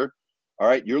manager. All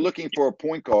right, you're looking for a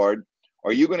point guard.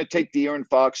 Are you going to take De'Aaron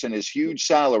Fox and his huge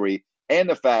salary and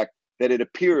the fact that it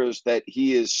appears that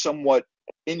he is somewhat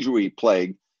injury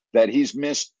plagued, that he's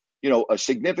missed, a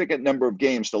significant number of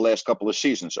games the last couple of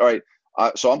seasons? All right,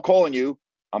 so I'm calling you.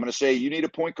 I'm going to say you need a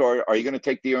point guard. Are you going to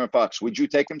take De'Aaron Fox? Would you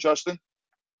take him, Justin?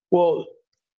 Well,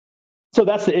 so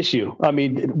that's the issue. I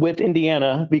mean, with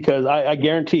Indiana, because I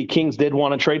guarantee Kings did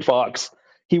want to trade Fox.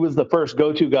 He was the first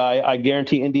go-to guy. I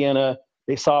guarantee Indiana,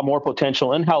 they saw more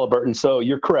potential in Halliburton. So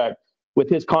you're correct. With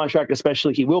his contract,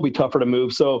 especially, he will be tougher to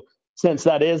move. So since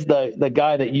that is the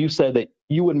guy that you said that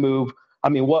you would move, I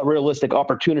mean, what realistic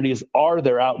opportunities are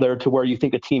there out there to where you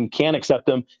think a team can accept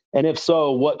him? And if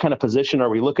so, what kind of position are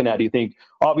we looking at, do you think?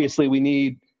 Obviously, we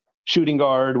need shooting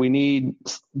guard. We need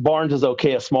Barnes is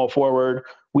okay, a small forward.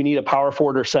 We need a power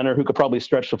forward or center who could probably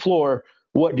stretch the floor.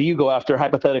 What do you go after?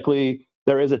 Hypothetically,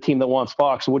 there is a team that wants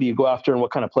Fox. What do you go after, and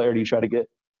what kind of player do you try to get?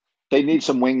 They need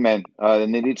some wingmen,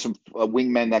 and they need some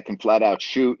wingmen that can flat out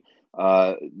shoot.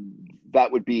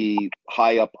 That would be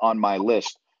high on my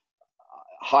list.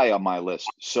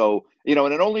 So,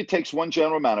 and it only takes one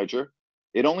general manager.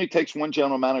 It only takes one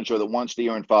general manager that wants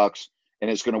De'Aaron Fox, and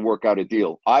it's going to work out a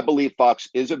deal. I believe Fox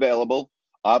is available.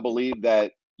 I believe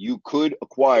that you could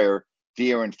acquire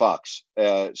De'Aaron Fox.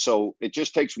 So it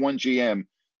just takes one GM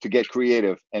to get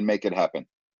creative and make it happen.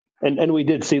 And we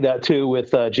did see that too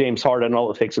with James Harden.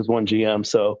 All it takes is one GM.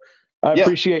 So I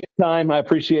appreciate the time. I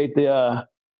appreciate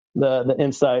the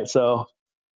insight. So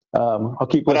I'll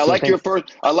keep. But I like your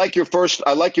first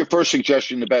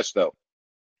suggestion the best, though.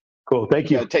 Cool. Thank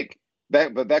you. Take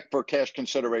back for cash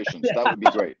considerations. That would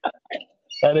be great.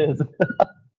 That is.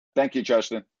 Thank you,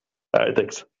 Justin. All right.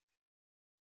 Thanks.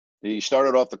 He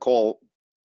started off the call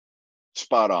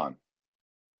spot on.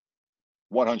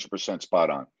 100% spot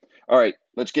on. All right,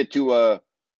 let's get to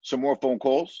some more phone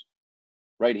calls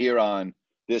right here on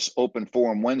this Open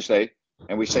Forum Wednesday.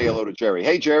 And we say hello to Jerry.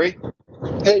 Hey, Jerry.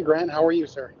 Hey, Grant. How are you,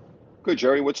 sir? Good,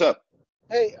 Jerry. What's up?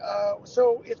 Hey,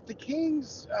 so if the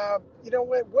Kings,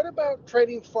 what about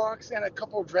trading Fox and a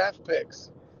couple draft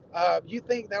picks? Do you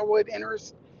think that would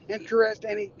interest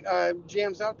any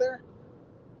GMs out there?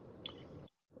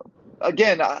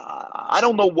 Again, I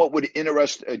don't know what would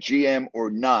interest a GM or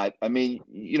not. I mean,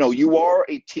 you are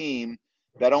a team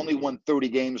that only won 30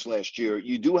 games last year.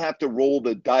 You do have to roll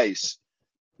the dice.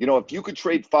 If you could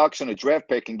trade Fox on a draft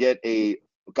pick and get a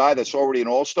guy that's already an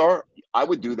all-star, I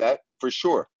would do that for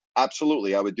sure.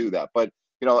 Absolutely, I would do that. But,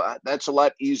 that's a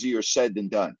lot easier said than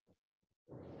done.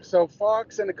 So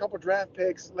Fox and a couple draft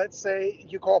picks, let's say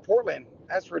you call Portland,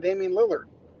 ask for Damian Lillard.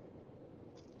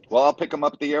 Well, I'll pick him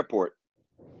up at the airport.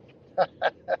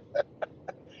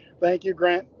 Thank you,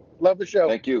 Grant. Love the show.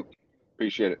 Thank you.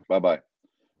 Appreciate it. Bye-bye.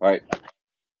 All right.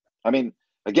 I mean,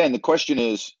 again, the question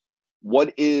is,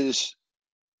 what is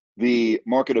the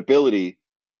marketability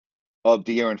of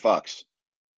De'Aaron Fox?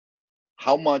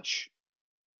 How much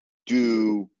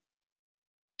do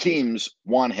teams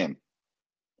want him?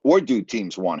 Or do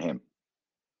teams want him?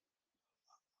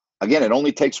 Again, it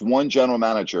only takes one general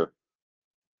manager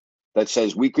that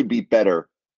says we could be better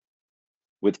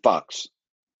with Fox.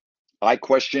 I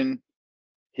question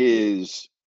his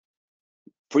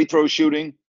free throw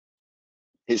shooting,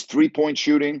 his three-point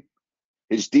shooting.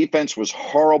 His defense was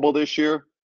horrible this year,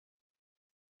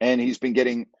 and he's been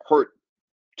getting hurt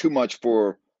too much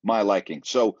for my liking.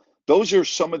 So those are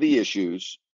some of the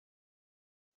issues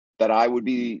that I would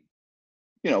be,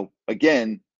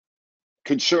 again,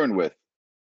 concerned with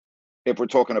if we're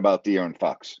talking about De'Aaron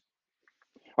Fox.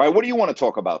 All right, what do you want to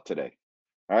talk about today?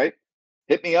 All right,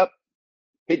 hit me up,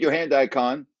 hit your hand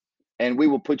icon, and we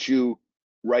will put you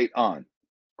right on.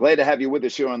 Glad to have you with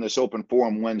us here on this Open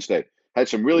Forum Wednesday. Had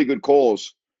some really good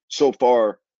calls so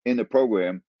far in the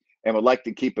program and would like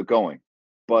to keep it going.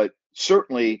 But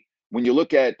certainly, when you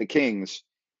look at the Kings,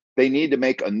 they need to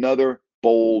make another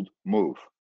bold move.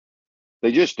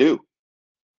 They just do.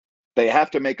 They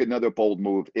have to make another bold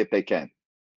move if they can.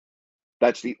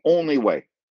 That's the only way.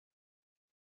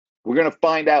 We're going to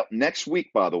find out next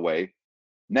week, by the way.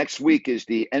 Next week is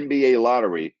the NBA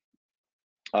lottery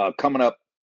coming up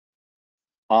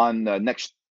on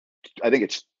next, I think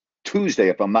it's Tuesday,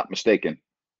 if I'm not mistaken.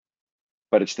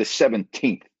 But it's the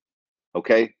 17th.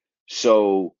 Okay?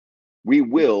 So we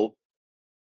will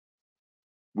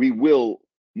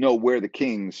know where the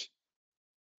Kings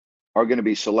are going to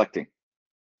be selecting.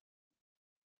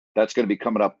 That's going to be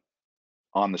coming up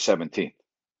on the 17th.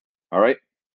 All right?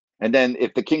 And then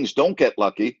if the Kings don't get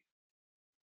lucky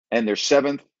and they're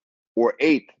 7th or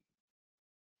 8th,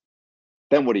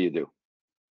 then what do?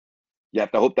 You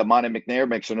have to hope that Monte McNair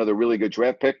makes another really good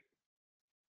draft pick,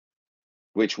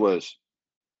 which was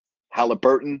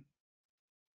Halliburton,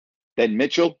 then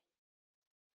Mitchell.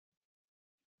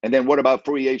 And then what about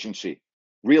free agency?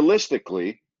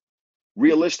 Realistically,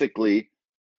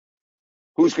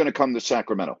 who's going to come to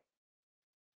Sacramento?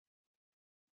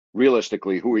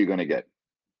 Realistically, who are you going to get?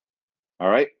 All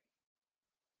right?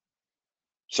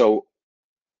 So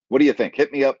what do you think?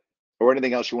 Hit me up, or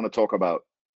anything else you want to talk about.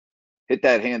 Hit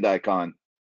that hand icon,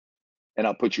 and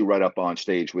I'll put you right up on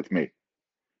stage with me.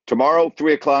 Tomorrow,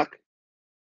 3 o'clock.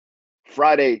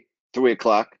 Friday, 3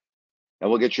 o'clock. And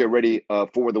we'll get you ready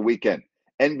for the weekend.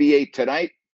 NBA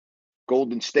tonight.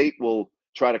 Golden State will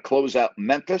try to close out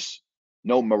Memphis.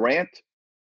 No Morant.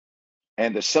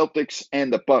 And the Celtics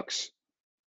and the Bucks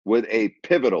with a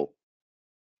pivotal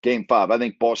Game 5. I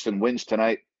think Boston wins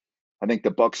tonight. I think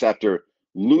the Bucks, after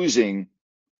losing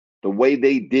the way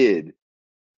they did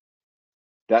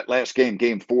that last game,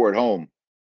 Game 4 at home,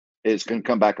 is going to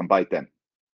come back and bite them.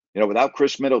 Without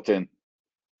Chris Middleton,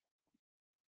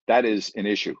 that is an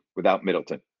issue without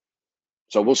Middleton.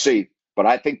 So we'll see. But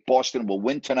I think Boston will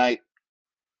win tonight.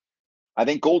 I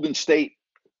think Golden State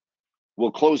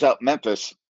will close out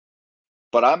Memphis.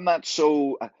 But I'm not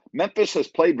so... Memphis has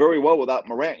played very well without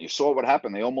Morant. You saw what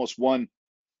happened. They almost won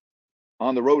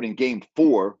on the road in Game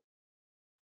 4.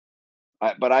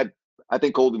 But I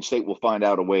think Golden State will find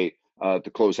out a way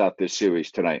to close out this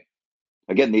series tonight.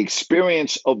 Again, the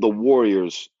experience of the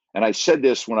Warriors, and I said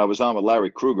this when I was on with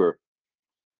Larry Krueger,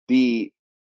 the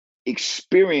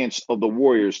experience of the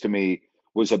Warriors to me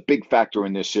was a big factor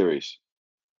in this series.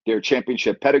 Their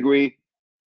championship pedigree,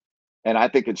 and I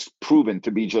think it's proven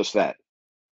to be just that.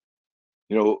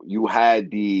 You had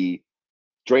the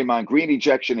Draymond Green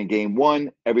ejection in Game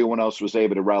 1. Everyone else was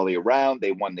able to rally around.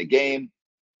 They won the game.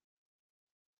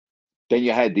 Then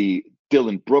you had the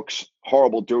Dillon Brooks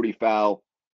horrible dirty foul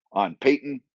on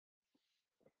Peyton.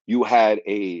 You had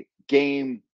a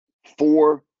Game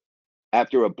 4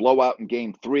 after a blowout in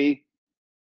Game 3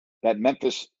 that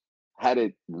Memphis had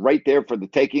it right there for the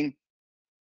taking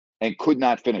and could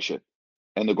not finish it.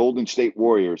 And the Golden State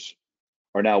Warriors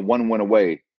are now 1 win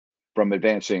away from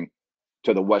advancing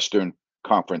to the Western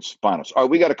Conference Finals. All right,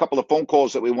 we got a couple of phone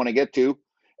calls that we want to get to.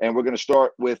 And we're going to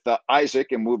start with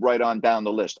Isaac and move right on down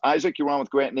the list. Isaac, you're on with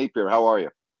Grant Napier. How are you?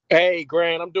 Hey,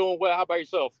 Grant, I'm doing well. How about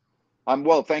yourself? I'm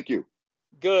well, thank you.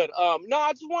 Good. No,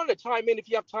 I just wanted to chime in if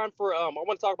you have time for. I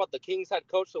want to talk about the Kings head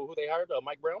coach, so who they hired,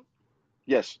 Mike Brown.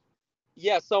 Yes.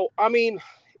 Yeah. So I mean,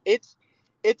 it's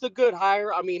a good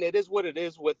hire. I mean, it is what it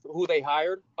is with who they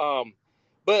hired.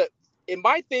 But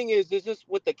my thing is just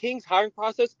with the Kings hiring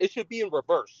process, it should be in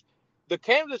reverse. The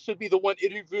candidates should be the one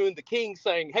interviewing the Kings,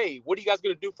 saying, "Hey, what are you guys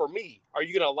going to do for me? Are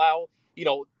you going to allow,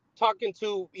 talking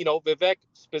to, Vivek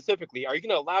specifically, are you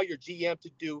going to allow your GM to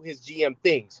do his GM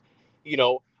things?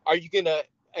 Are you going to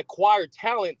acquire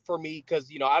talent for me? Because,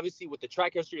 obviously with the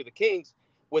track history of the Kings,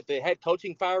 with the head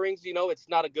coaching firings, it's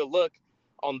not a good look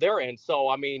on their end. So,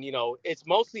 I mean, it's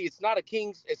not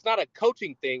a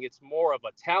coaching thing. It's more of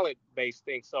a talent-based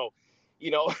thing. So,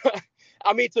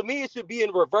 I mean, to me, it should be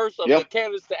in reverse of the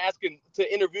candidates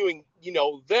to interviewing,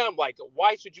 them, like,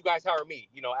 why should you guys hire me,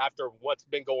 after what's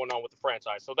been going on with the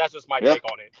franchise? So that's just my take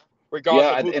on it,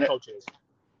 regardless of who the coach is.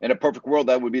 In a perfect world,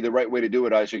 that would be the right way to do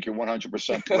it, Isaac. You're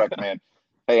 100% correct, man.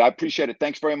 Hey, I appreciate it.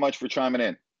 Thanks very much for chiming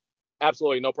in.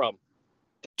 Absolutely, no problem.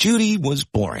 Judy was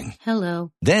boring.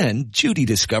 Hello. Then Judy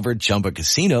discovered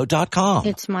ChumbaCasino.com.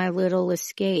 It's my little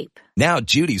escape. Now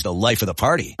Judy's the life of the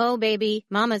party. Oh, baby,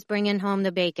 mama's bringing home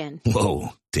the bacon. Whoa,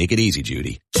 take it easy,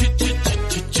 Judy.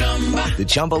 The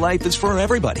Chumba life is for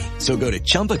everybody. So go to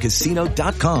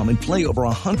ChumbaCasino.com and play over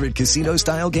 100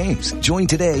 casino-style games. Join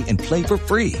today and play for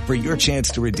free for your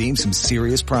chance to redeem some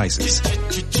serious prizes.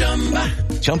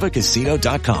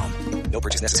 ChumbaCasino.com. No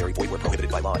purchase necessary. Void where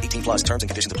prohibited by law. 18+ terms and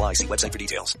conditions apply. See website for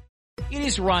details. It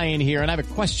is Ryan here, and I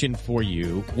have a question for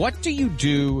you. What do you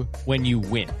do when you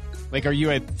win? Like, are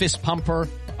you a fist pumper,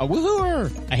 a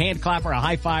woohooer, a hand clapper, a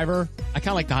high fiver? I kind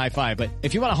of like the high five, but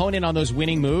if you want to hone in on those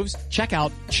winning moves, check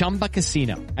out Chumba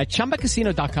Casino. At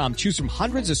ChumbaCasino.com, choose from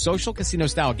hundreds of social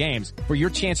casino-style games for your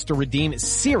chance to redeem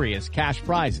serious cash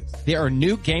prizes. There are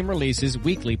new game releases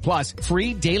weekly, plus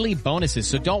free daily bonuses,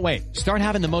 so don't wait. Start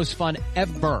having the most fun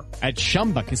ever at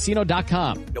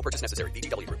ChumbaCasino.com. No purchase necessary.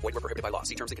 VGW. Void where prohibited by law.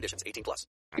 See terms and conditions. 18+.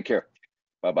 Take care.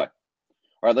 Bye-bye. All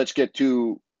right, let's get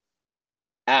to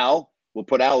Al. We'll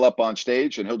put Al up on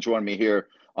stage, and he'll join me here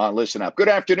on Listen Up. Good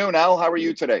afternoon, Al. How are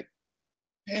you today?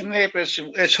 Hey, Nate,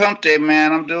 it's hump day,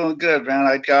 man. I'm doing good, man.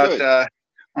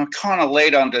 I'm kind of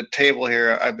late on the table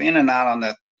here. I'm in and out on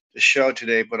the show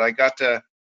today, but I got to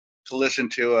listen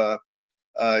to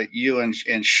you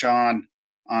and Sean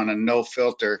on a No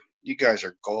Filter. You guys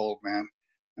are gold, man.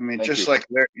 I mean, just like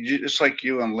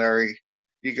you and Larry,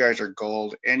 you guys are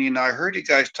gold. And, I heard you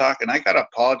guys talk, and I got to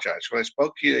apologize. When I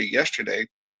spoke to you yesterday,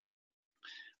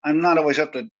 I'm not always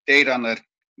up to date on the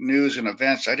news and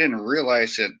events. I didn't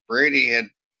realize that Brady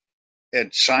had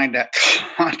signed that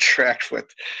contract with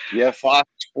Fox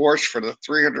Sports for the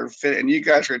 350, and you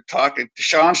guys were talking.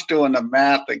 Sean's doing the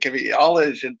math. They give you all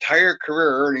his entire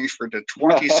career earnings for the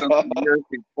 20-something years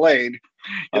he played.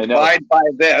 Divide by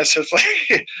this. It's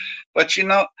like, but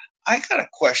I got a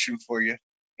question for you.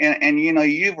 And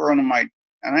you were one of my,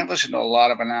 and I listened to a lot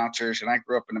of announcers, and I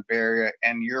grew up in the Bay Area,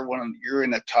 and you're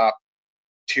in the top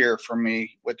tier for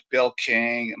me with Bill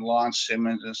King and Lon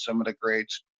Simmons and some of the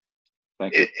greats.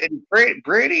 Thank you. And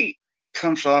Brady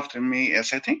comes off to me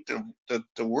as, I think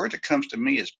the word that comes to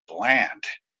me is bland.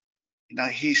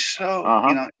 He's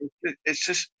so, it's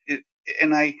just,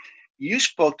 you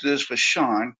spoke to this with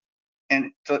Sean,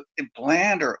 and the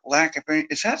bland or lack of,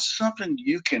 is that something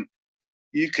you can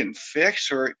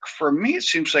fix? Or for me, it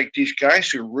seems like these guys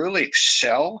who really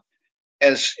excel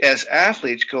as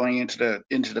athletes going into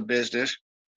the business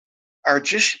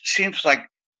seems like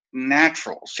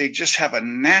naturals. They just have a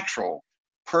natural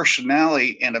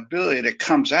personality and ability that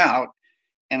comes out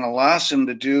and allows them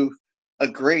to do a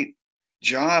great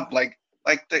job. Like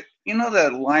the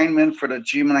lineman for the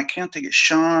G-Man, I can't think of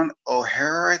Sean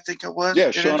O'Hara, I think it was.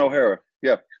 Yeah, Sean O'Hara.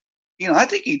 Yeah. I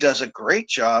think he does a great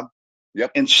job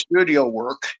in studio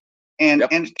work. And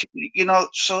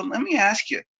so let me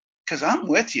ask you, because I'm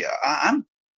with you. I'm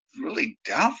really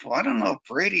doubtful. I don't know if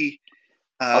Brady.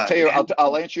 I'll tell you.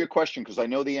 I'll answer your question because I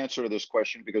know the answer to this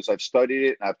question because I've studied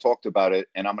it and I've talked about it,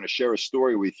 and I'm going to share a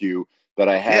story with you that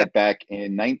I had back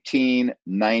in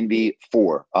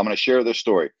 1994. I'm going to share this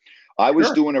story. I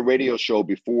was doing a radio show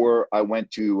before I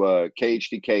went to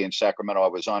KHDK in Sacramento. I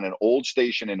was on an old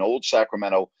station in Old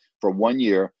Sacramento for 1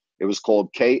 year. It was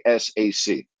called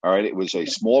KSAC. All right, it was a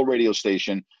small radio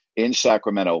station in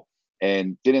Sacramento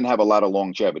and didn't have a lot of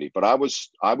longevity. But I was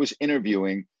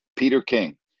interviewing Peter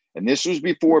King. And this was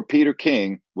before Peter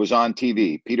King was on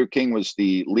TV. Peter King was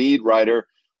the lead writer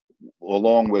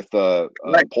along with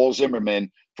Paul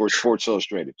Zimmerman for Sports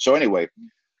Illustrated. So anyway,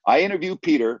 I interviewed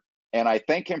Peter, And I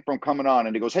thank him for coming on.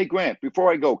 And he goes, "Hey, Grant,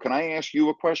 before I go, can I ask you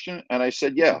a question?" And I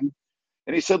said, "Yeah."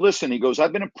 And he said, "Listen," he goes,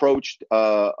 "I've been approached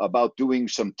about doing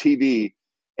some TV,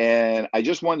 and I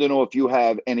just wanted to know if you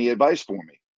have any advice for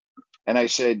me." And I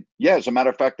said, "Yeah, as a matter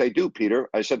of fact, I do, Peter."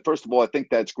 I said, "First of all, I think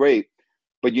that's great,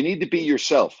 but you need to be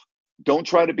yourself. Don't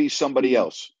try to be somebody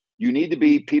else. You need to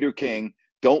be Peter King.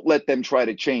 Don't let them try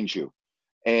to change you."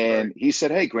 And he said,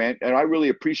 "Hey, Grant," and I really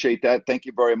appreciate that. Thank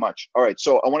you very much. All right,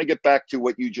 so I want to get back to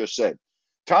what you just said.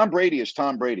 Tom Brady is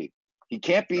Tom Brady. He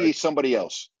can't be somebody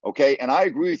else, okay? And I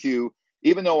agree with you,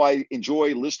 even though I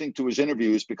enjoy listening to his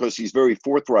interviews because he's very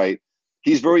forthright,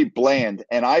 he's very bland,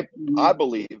 and I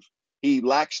believe he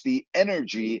lacks the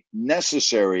energy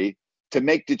necessary to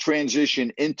make the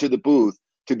transition into the booth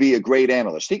to be a great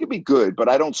analyst. He could be good, but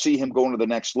I don't see him going to the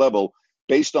next level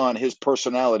based on his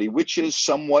personality, which is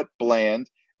somewhat bland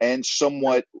and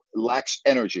somewhat lacks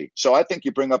energy. So I think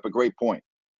you bring up a great point.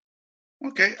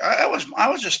 Okay, I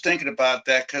was just thinking about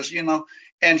that because,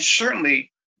 and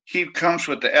certainly he comes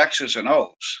with the X's and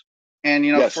O's, and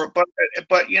Yes. but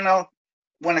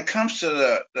when it comes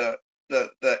to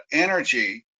the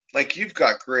energy, like you've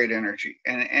got great energy,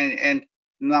 and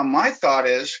now my thought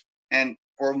is, and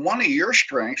for one of your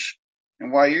strengths,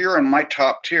 and why you're in my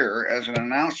top tier as an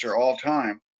announcer all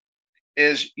time,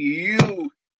 is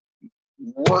you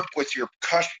work with your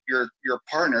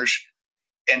partners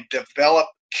and develop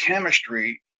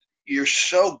chemistry. You're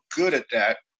so good at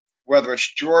that, whether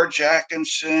it's George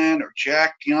Atkinson or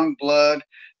Jack Youngblood,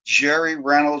 Jerry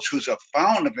Reynolds, who's a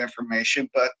fountain of information.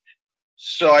 But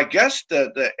so I guess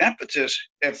the emphasis,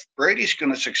 if Brady's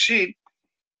going to succeed,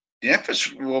 the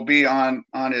emphasis will be on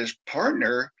his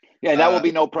partner. Yeah, that will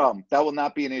be no problem. That will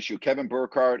not be an issue. Kevin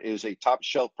Burkhardt is a top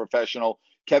shelf professional.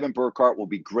 Kevin Burkhardt will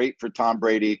be great for Tom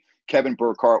Brady. Kevin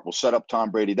Burkhardt will set up Tom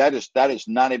Brady. That is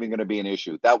not even going to be an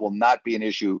issue. That will not be an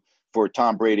issue for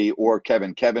Tom Brady or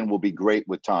Kevin. Kevin will be great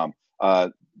with Tom.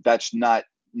 That's not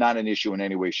an issue in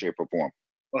any way, shape, or form.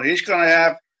 Well, he's going to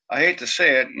have, I hate to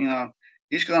say it,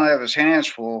 he's going to have his hands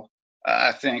full.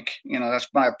 I think, that's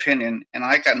my opinion. And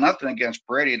I got nothing against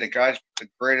Brady. The guy's the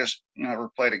greatest, ever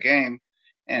played a game.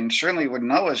 And certainly would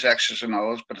know his X's and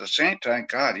O's, but at the same time,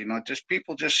 God, just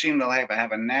people just seem to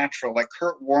have a natural, like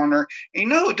Kurt Warner.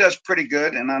 And who does pretty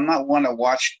good, and I'm not one to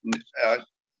watch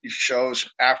shows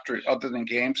other than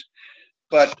games,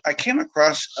 but I came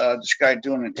across this guy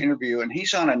doing an interview, and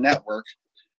he's on a network,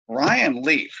 Ryan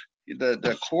Leaf,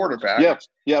 the quarterback.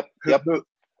 Yep.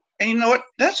 And you know what?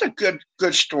 That's a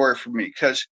good story for me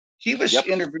because he was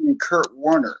interviewing Kurt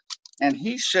Warner. And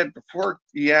he said before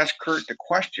he asked Kurt the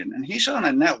question, and he's on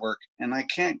a network, and I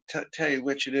can't tell you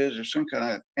which it is, or some kind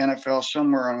of NFL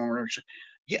somewhere on.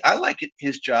 I like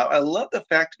his job. I love the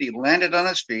fact that he landed on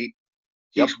his feet.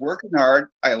 He's working hard.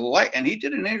 And he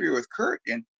did an interview with Kurt,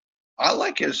 and I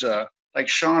like his like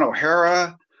Sean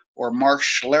O'Hara or Mark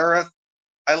Schlereth.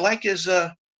 I like his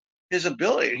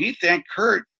ability. He thanked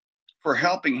Kurt for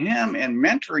helping him and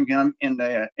mentoring him in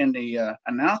the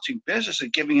announcing business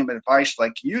and giving him advice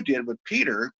like you did with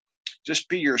Peter. Just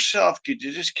be yourself. You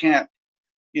just can't,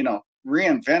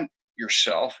 reinvent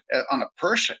yourself on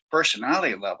a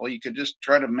personality level. You could just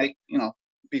try to make,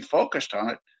 be focused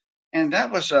on it. And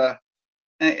that was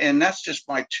and that's just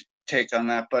my take on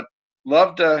that. But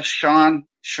loved Sean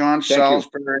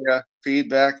Salisbury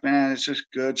feedback, man. It's just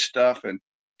good stuff. And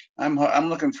I'm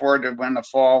looking forward to when the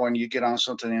fall, when you get on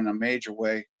something in a major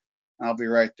way. I'll be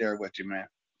right there with you, man.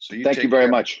 So thank you very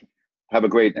much. Have a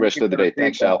great rest of the day.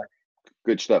 Thanks, Al.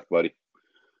 Good stuff, buddy.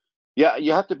 Yeah,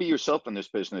 you have to be yourself in this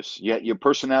business. Yeah, your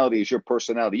personality is your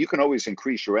personality. You can always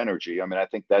increase your energy. I mean, I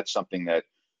think that's something that,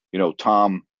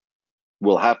 Tom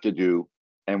will have to do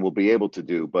and will be able to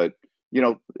do. But,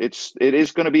 it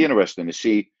is going to be interesting to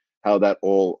see how that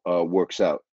all works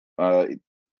out. Tell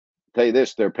you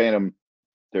this, they're paying him.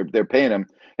 They're paying him.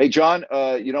 Hey, John,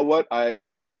 you know what?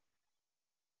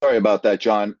 Sorry about that,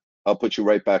 John. I'll put you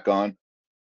right back on.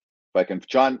 If I can,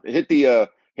 John, hit the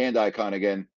hand icon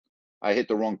again. I hit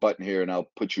the wrong button here, and I'll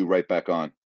put you right back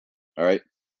on. All right?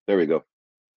 There we go.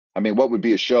 I mean, what would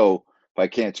be a show if I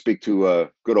can't speak to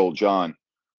good old John?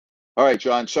 All right,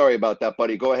 John, sorry about that,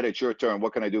 buddy. Go ahead. It's your turn.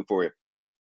 What can I do for you?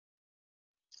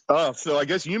 So I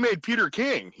guess you made Peter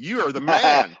King. You are the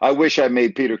man. I wish I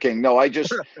made Peter King. No, I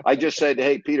just said,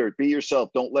 hey, Peter, be yourself.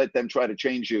 Don't let them try to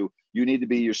change you. You need to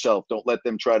be yourself. Don't let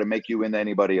them try to make you into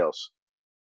anybody else.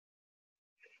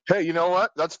 Hey, you know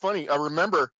what? That's funny. I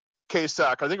remember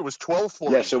KSAC. I think it was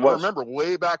 1240. Yes, it was. I remember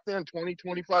way back then,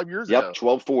 25 years ago. Yep,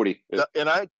 1240. And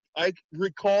I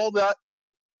recall that.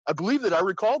 I believe that I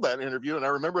recall that interview, and I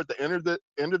remember at the end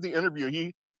of the interview,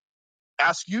 he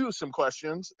asked you some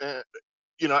questions, and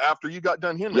after you got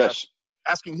done him. Yes.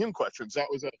 asking him questions. That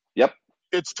was Yep.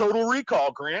 It's Total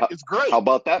Recall, Grant. It's great. How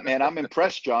about that, man? I'm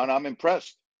impressed, John. I'm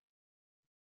impressed.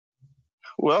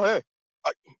 Well, hey,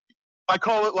 I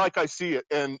call it like I see it.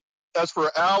 And as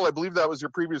for Al, I believe that was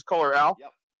your previous caller, Al.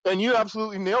 Yep. And you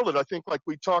absolutely nailed it. I think like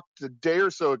we talked a day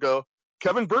or so ago,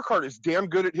 Kevin Burkhardt is damn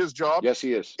good at his job. Yes,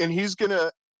 he is. And he's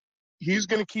gonna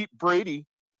keep Brady.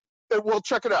 Well,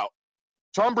 check it out.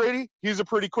 Tom Brady, he's a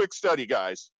pretty quick study,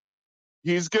 guys.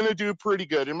 He's going to do pretty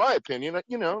good, in my opinion. Like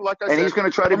I said. And he's going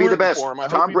to try to be the best.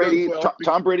 Tom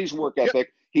Brady's work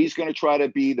ethic, he's going to try to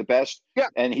be the best,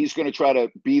 and he's going to try to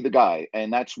be the guy.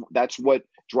 And that's what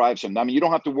drives him. I mean, you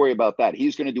don't have to worry about that.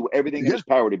 He's going to do everything in his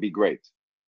power to be great.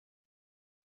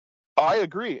 I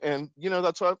agree. And,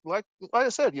 that's what, like I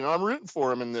said, I'm rooting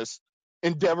for him in this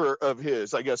endeavor of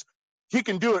his. I guess he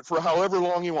can do it for however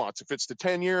long he wants. If it's to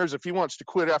 10 years, if he wants to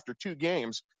quit after 2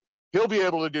 games, he'll be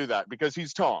able to do that because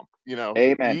he's Tom.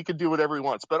 Amen. He can do whatever he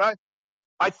wants. But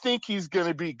I think he's going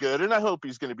to be good, and I hope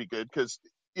he's going to be good because,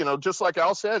 just like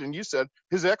Al said and you said,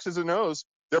 his X's and O's,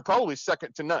 they're probably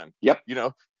second to none. Yep.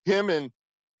 Him and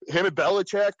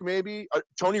Belichick, maybe.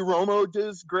 Tony Romo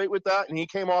does great with that, and he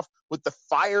came off with the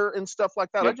fire and stuff like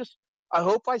that. Yep. I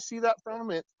hope I see that from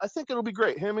him. I think it'll be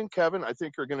great. Him and Kevin, I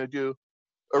think, are going to do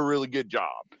a really good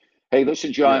job. Hey,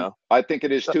 listen, John, I think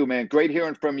it is too, man. Great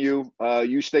hearing from you.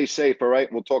 You stay safe, all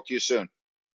right? We'll talk to you soon.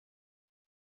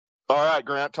 All right,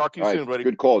 Grant. Talk to you soon, buddy.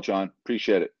 Good call, John.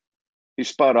 Appreciate it. He's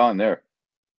spot on there.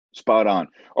 Spot on.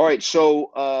 All right,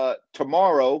 so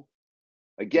tomorrow,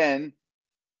 again,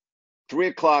 3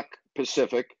 o'clock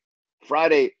Pacific,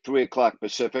 Friday, 3 o'clock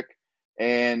Pacific,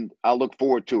 and I'll look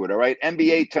forward to it, all right?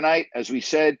 NBA tonight, as we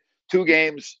said, 2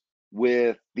 games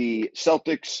with the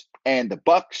Celtics and the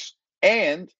Bucks,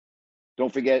 and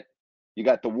don't forget, you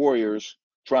got the Warriors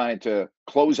trying to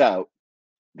close out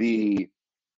the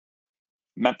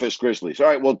Memphis Grizzlies. All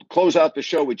right, we'll close out the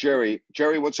show with Jerry.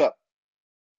 Jerry, what's up?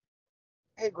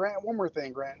 Hey, Grant, one more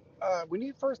thing, Grant. When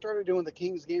you first started doing the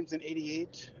Kings games in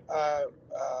 '88,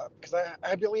 because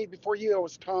I believe before you, it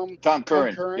was Tom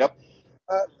Curran. Yep.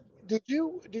 Did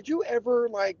you ever,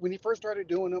 like, when you first started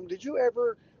doing them, did you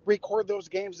ever record those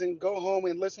games and go home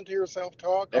and listen to yourself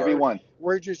talk? Everyone.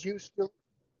 Or were just you still?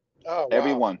 Oh, wow.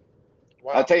 Everyone.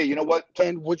 Wow. I'll tell you, you know what?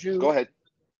 And would you? Go ahead.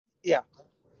 Yeah.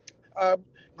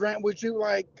 Grant, would you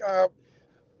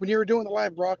when you were doing the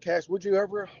live broadcast, would you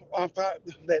ever thought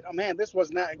that, oh man, this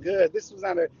was not good. This was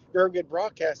not a very good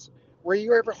broadcast. Were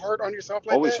you ever hard on yourself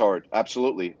like Always that? hard.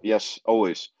 Absolutely. Yes,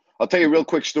 always. I'll tell you a real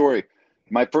quick story.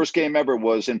 My first game ever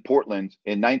was in Portland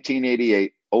in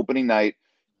 1988, opening night.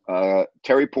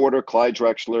 Terry Porter, Clyde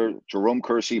Drexler, Jerome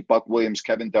Kersey, Buck Williams,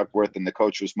 Kevin Duckworth, and the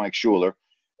coach was Mike Schuler.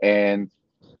 And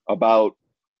about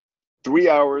 4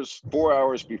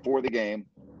 hours before the game,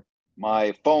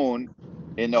 my phone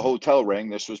in the hotel rang.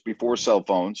 This was before cell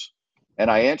phones. And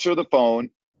I answer the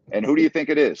phone, and who do you think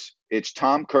it is? It's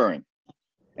Tom Curran.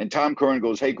 And Tom Curran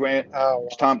goes, hey, Grant,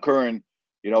 it's Tom Curran.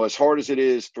 As hard as it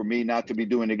is for me not to be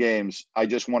doing the games, I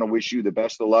just want to wish you the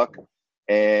best of luck.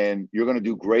 And you're going to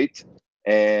do great.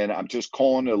 And I'm just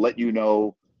calling to let you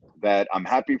know that I'm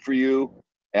happy for you.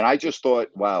 And I just thought,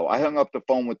 wow, I hung up the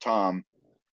phone with Tom,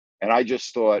 and I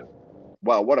just thought,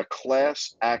 wow, what a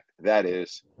class act that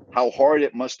is. How hard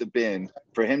it must have been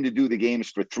for him to do the games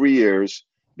for 3 years.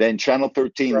 Then Channel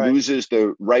 13 loses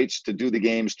the rights to do the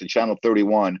games to Channel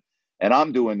 31, and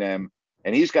I'm doing them.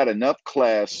 And he's got enough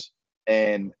class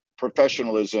and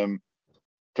professionalism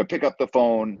to pick up the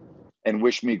phone and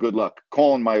wish me good luck.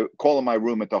 Calling my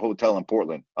room at the hotel in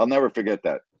Portland. I'll never forget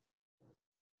that.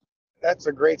 That's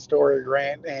a great story,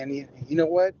 Grant. And you know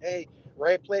what? Hey,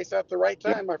 right place at the right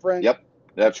time, my friend. Yep,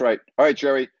 that's right. All right,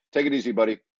 Jerry, take it easy,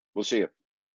 buddy. We'll see you.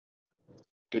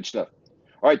 Good stuff.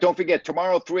 All right, don't forget,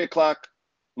 tomorrow, 3 o'clock.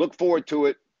 Look forward to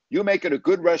it. You make it a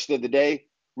good rest of the day.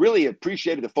 Really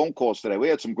appreciated the phone calls today. We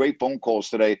had some great phone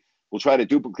calls today. We'll try to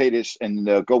duplicate this and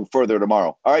go further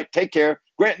tomorrow. All right, take care.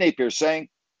 Grant Napier saying,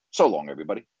 so long,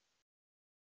 everybody.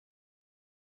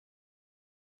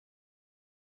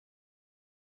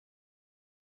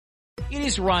 It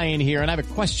is Ryan here, and I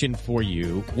have a question for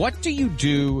you. What do you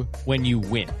do when you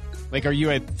win? Like, are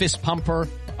you a fist pumper,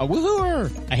 a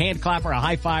woo-hooer, a hand clapper, a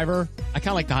high-fiver? I kind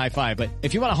of like the high-five, but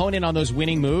if you want to hone in on those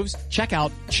winning moves, check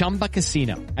out Chumba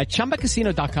Casino. At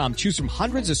ChumbaCasino.com, choose from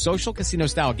hundreds of social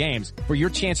casino-style games for your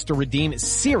chance to redeem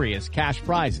serious cash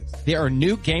prizes. There are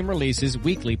new game releases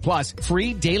weekly, plus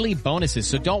free daily bonuses,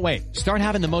 so don't wait. Start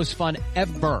having the most fun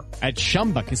ever at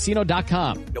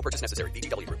ChumbaCasino.com. No purchase necessary.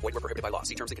 VGW Group. Void where prohibited by law.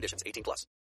 See terms and conditions. 18+.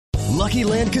 Lucky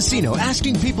Land Casino,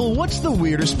 asking people, what's the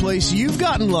weirdest place you've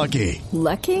gotten lucky?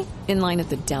 Lucky? In line at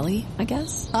the deli, I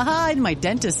guess? Aha, in my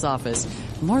dentist's office.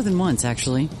 More than once,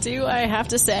 actually. Do I have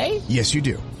to say? Yes, you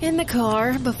do. In the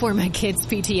car before my kids'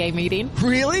 PTA meeting.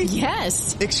 Really?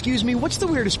 Yes. Excuse me, what's the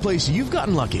weirdest place you've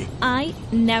gotten lucky? I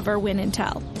never win and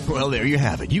tell. Well, there you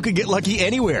have it. You can get lucky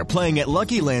anywhere, playing at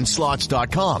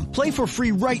LuckyLandSlots.com. Play for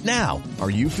free right now. Are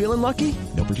you feeling lucky?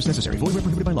 No purchase necessary. Void where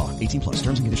prohibited by law. 18+.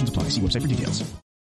 Terms and conditions apply. See website for details.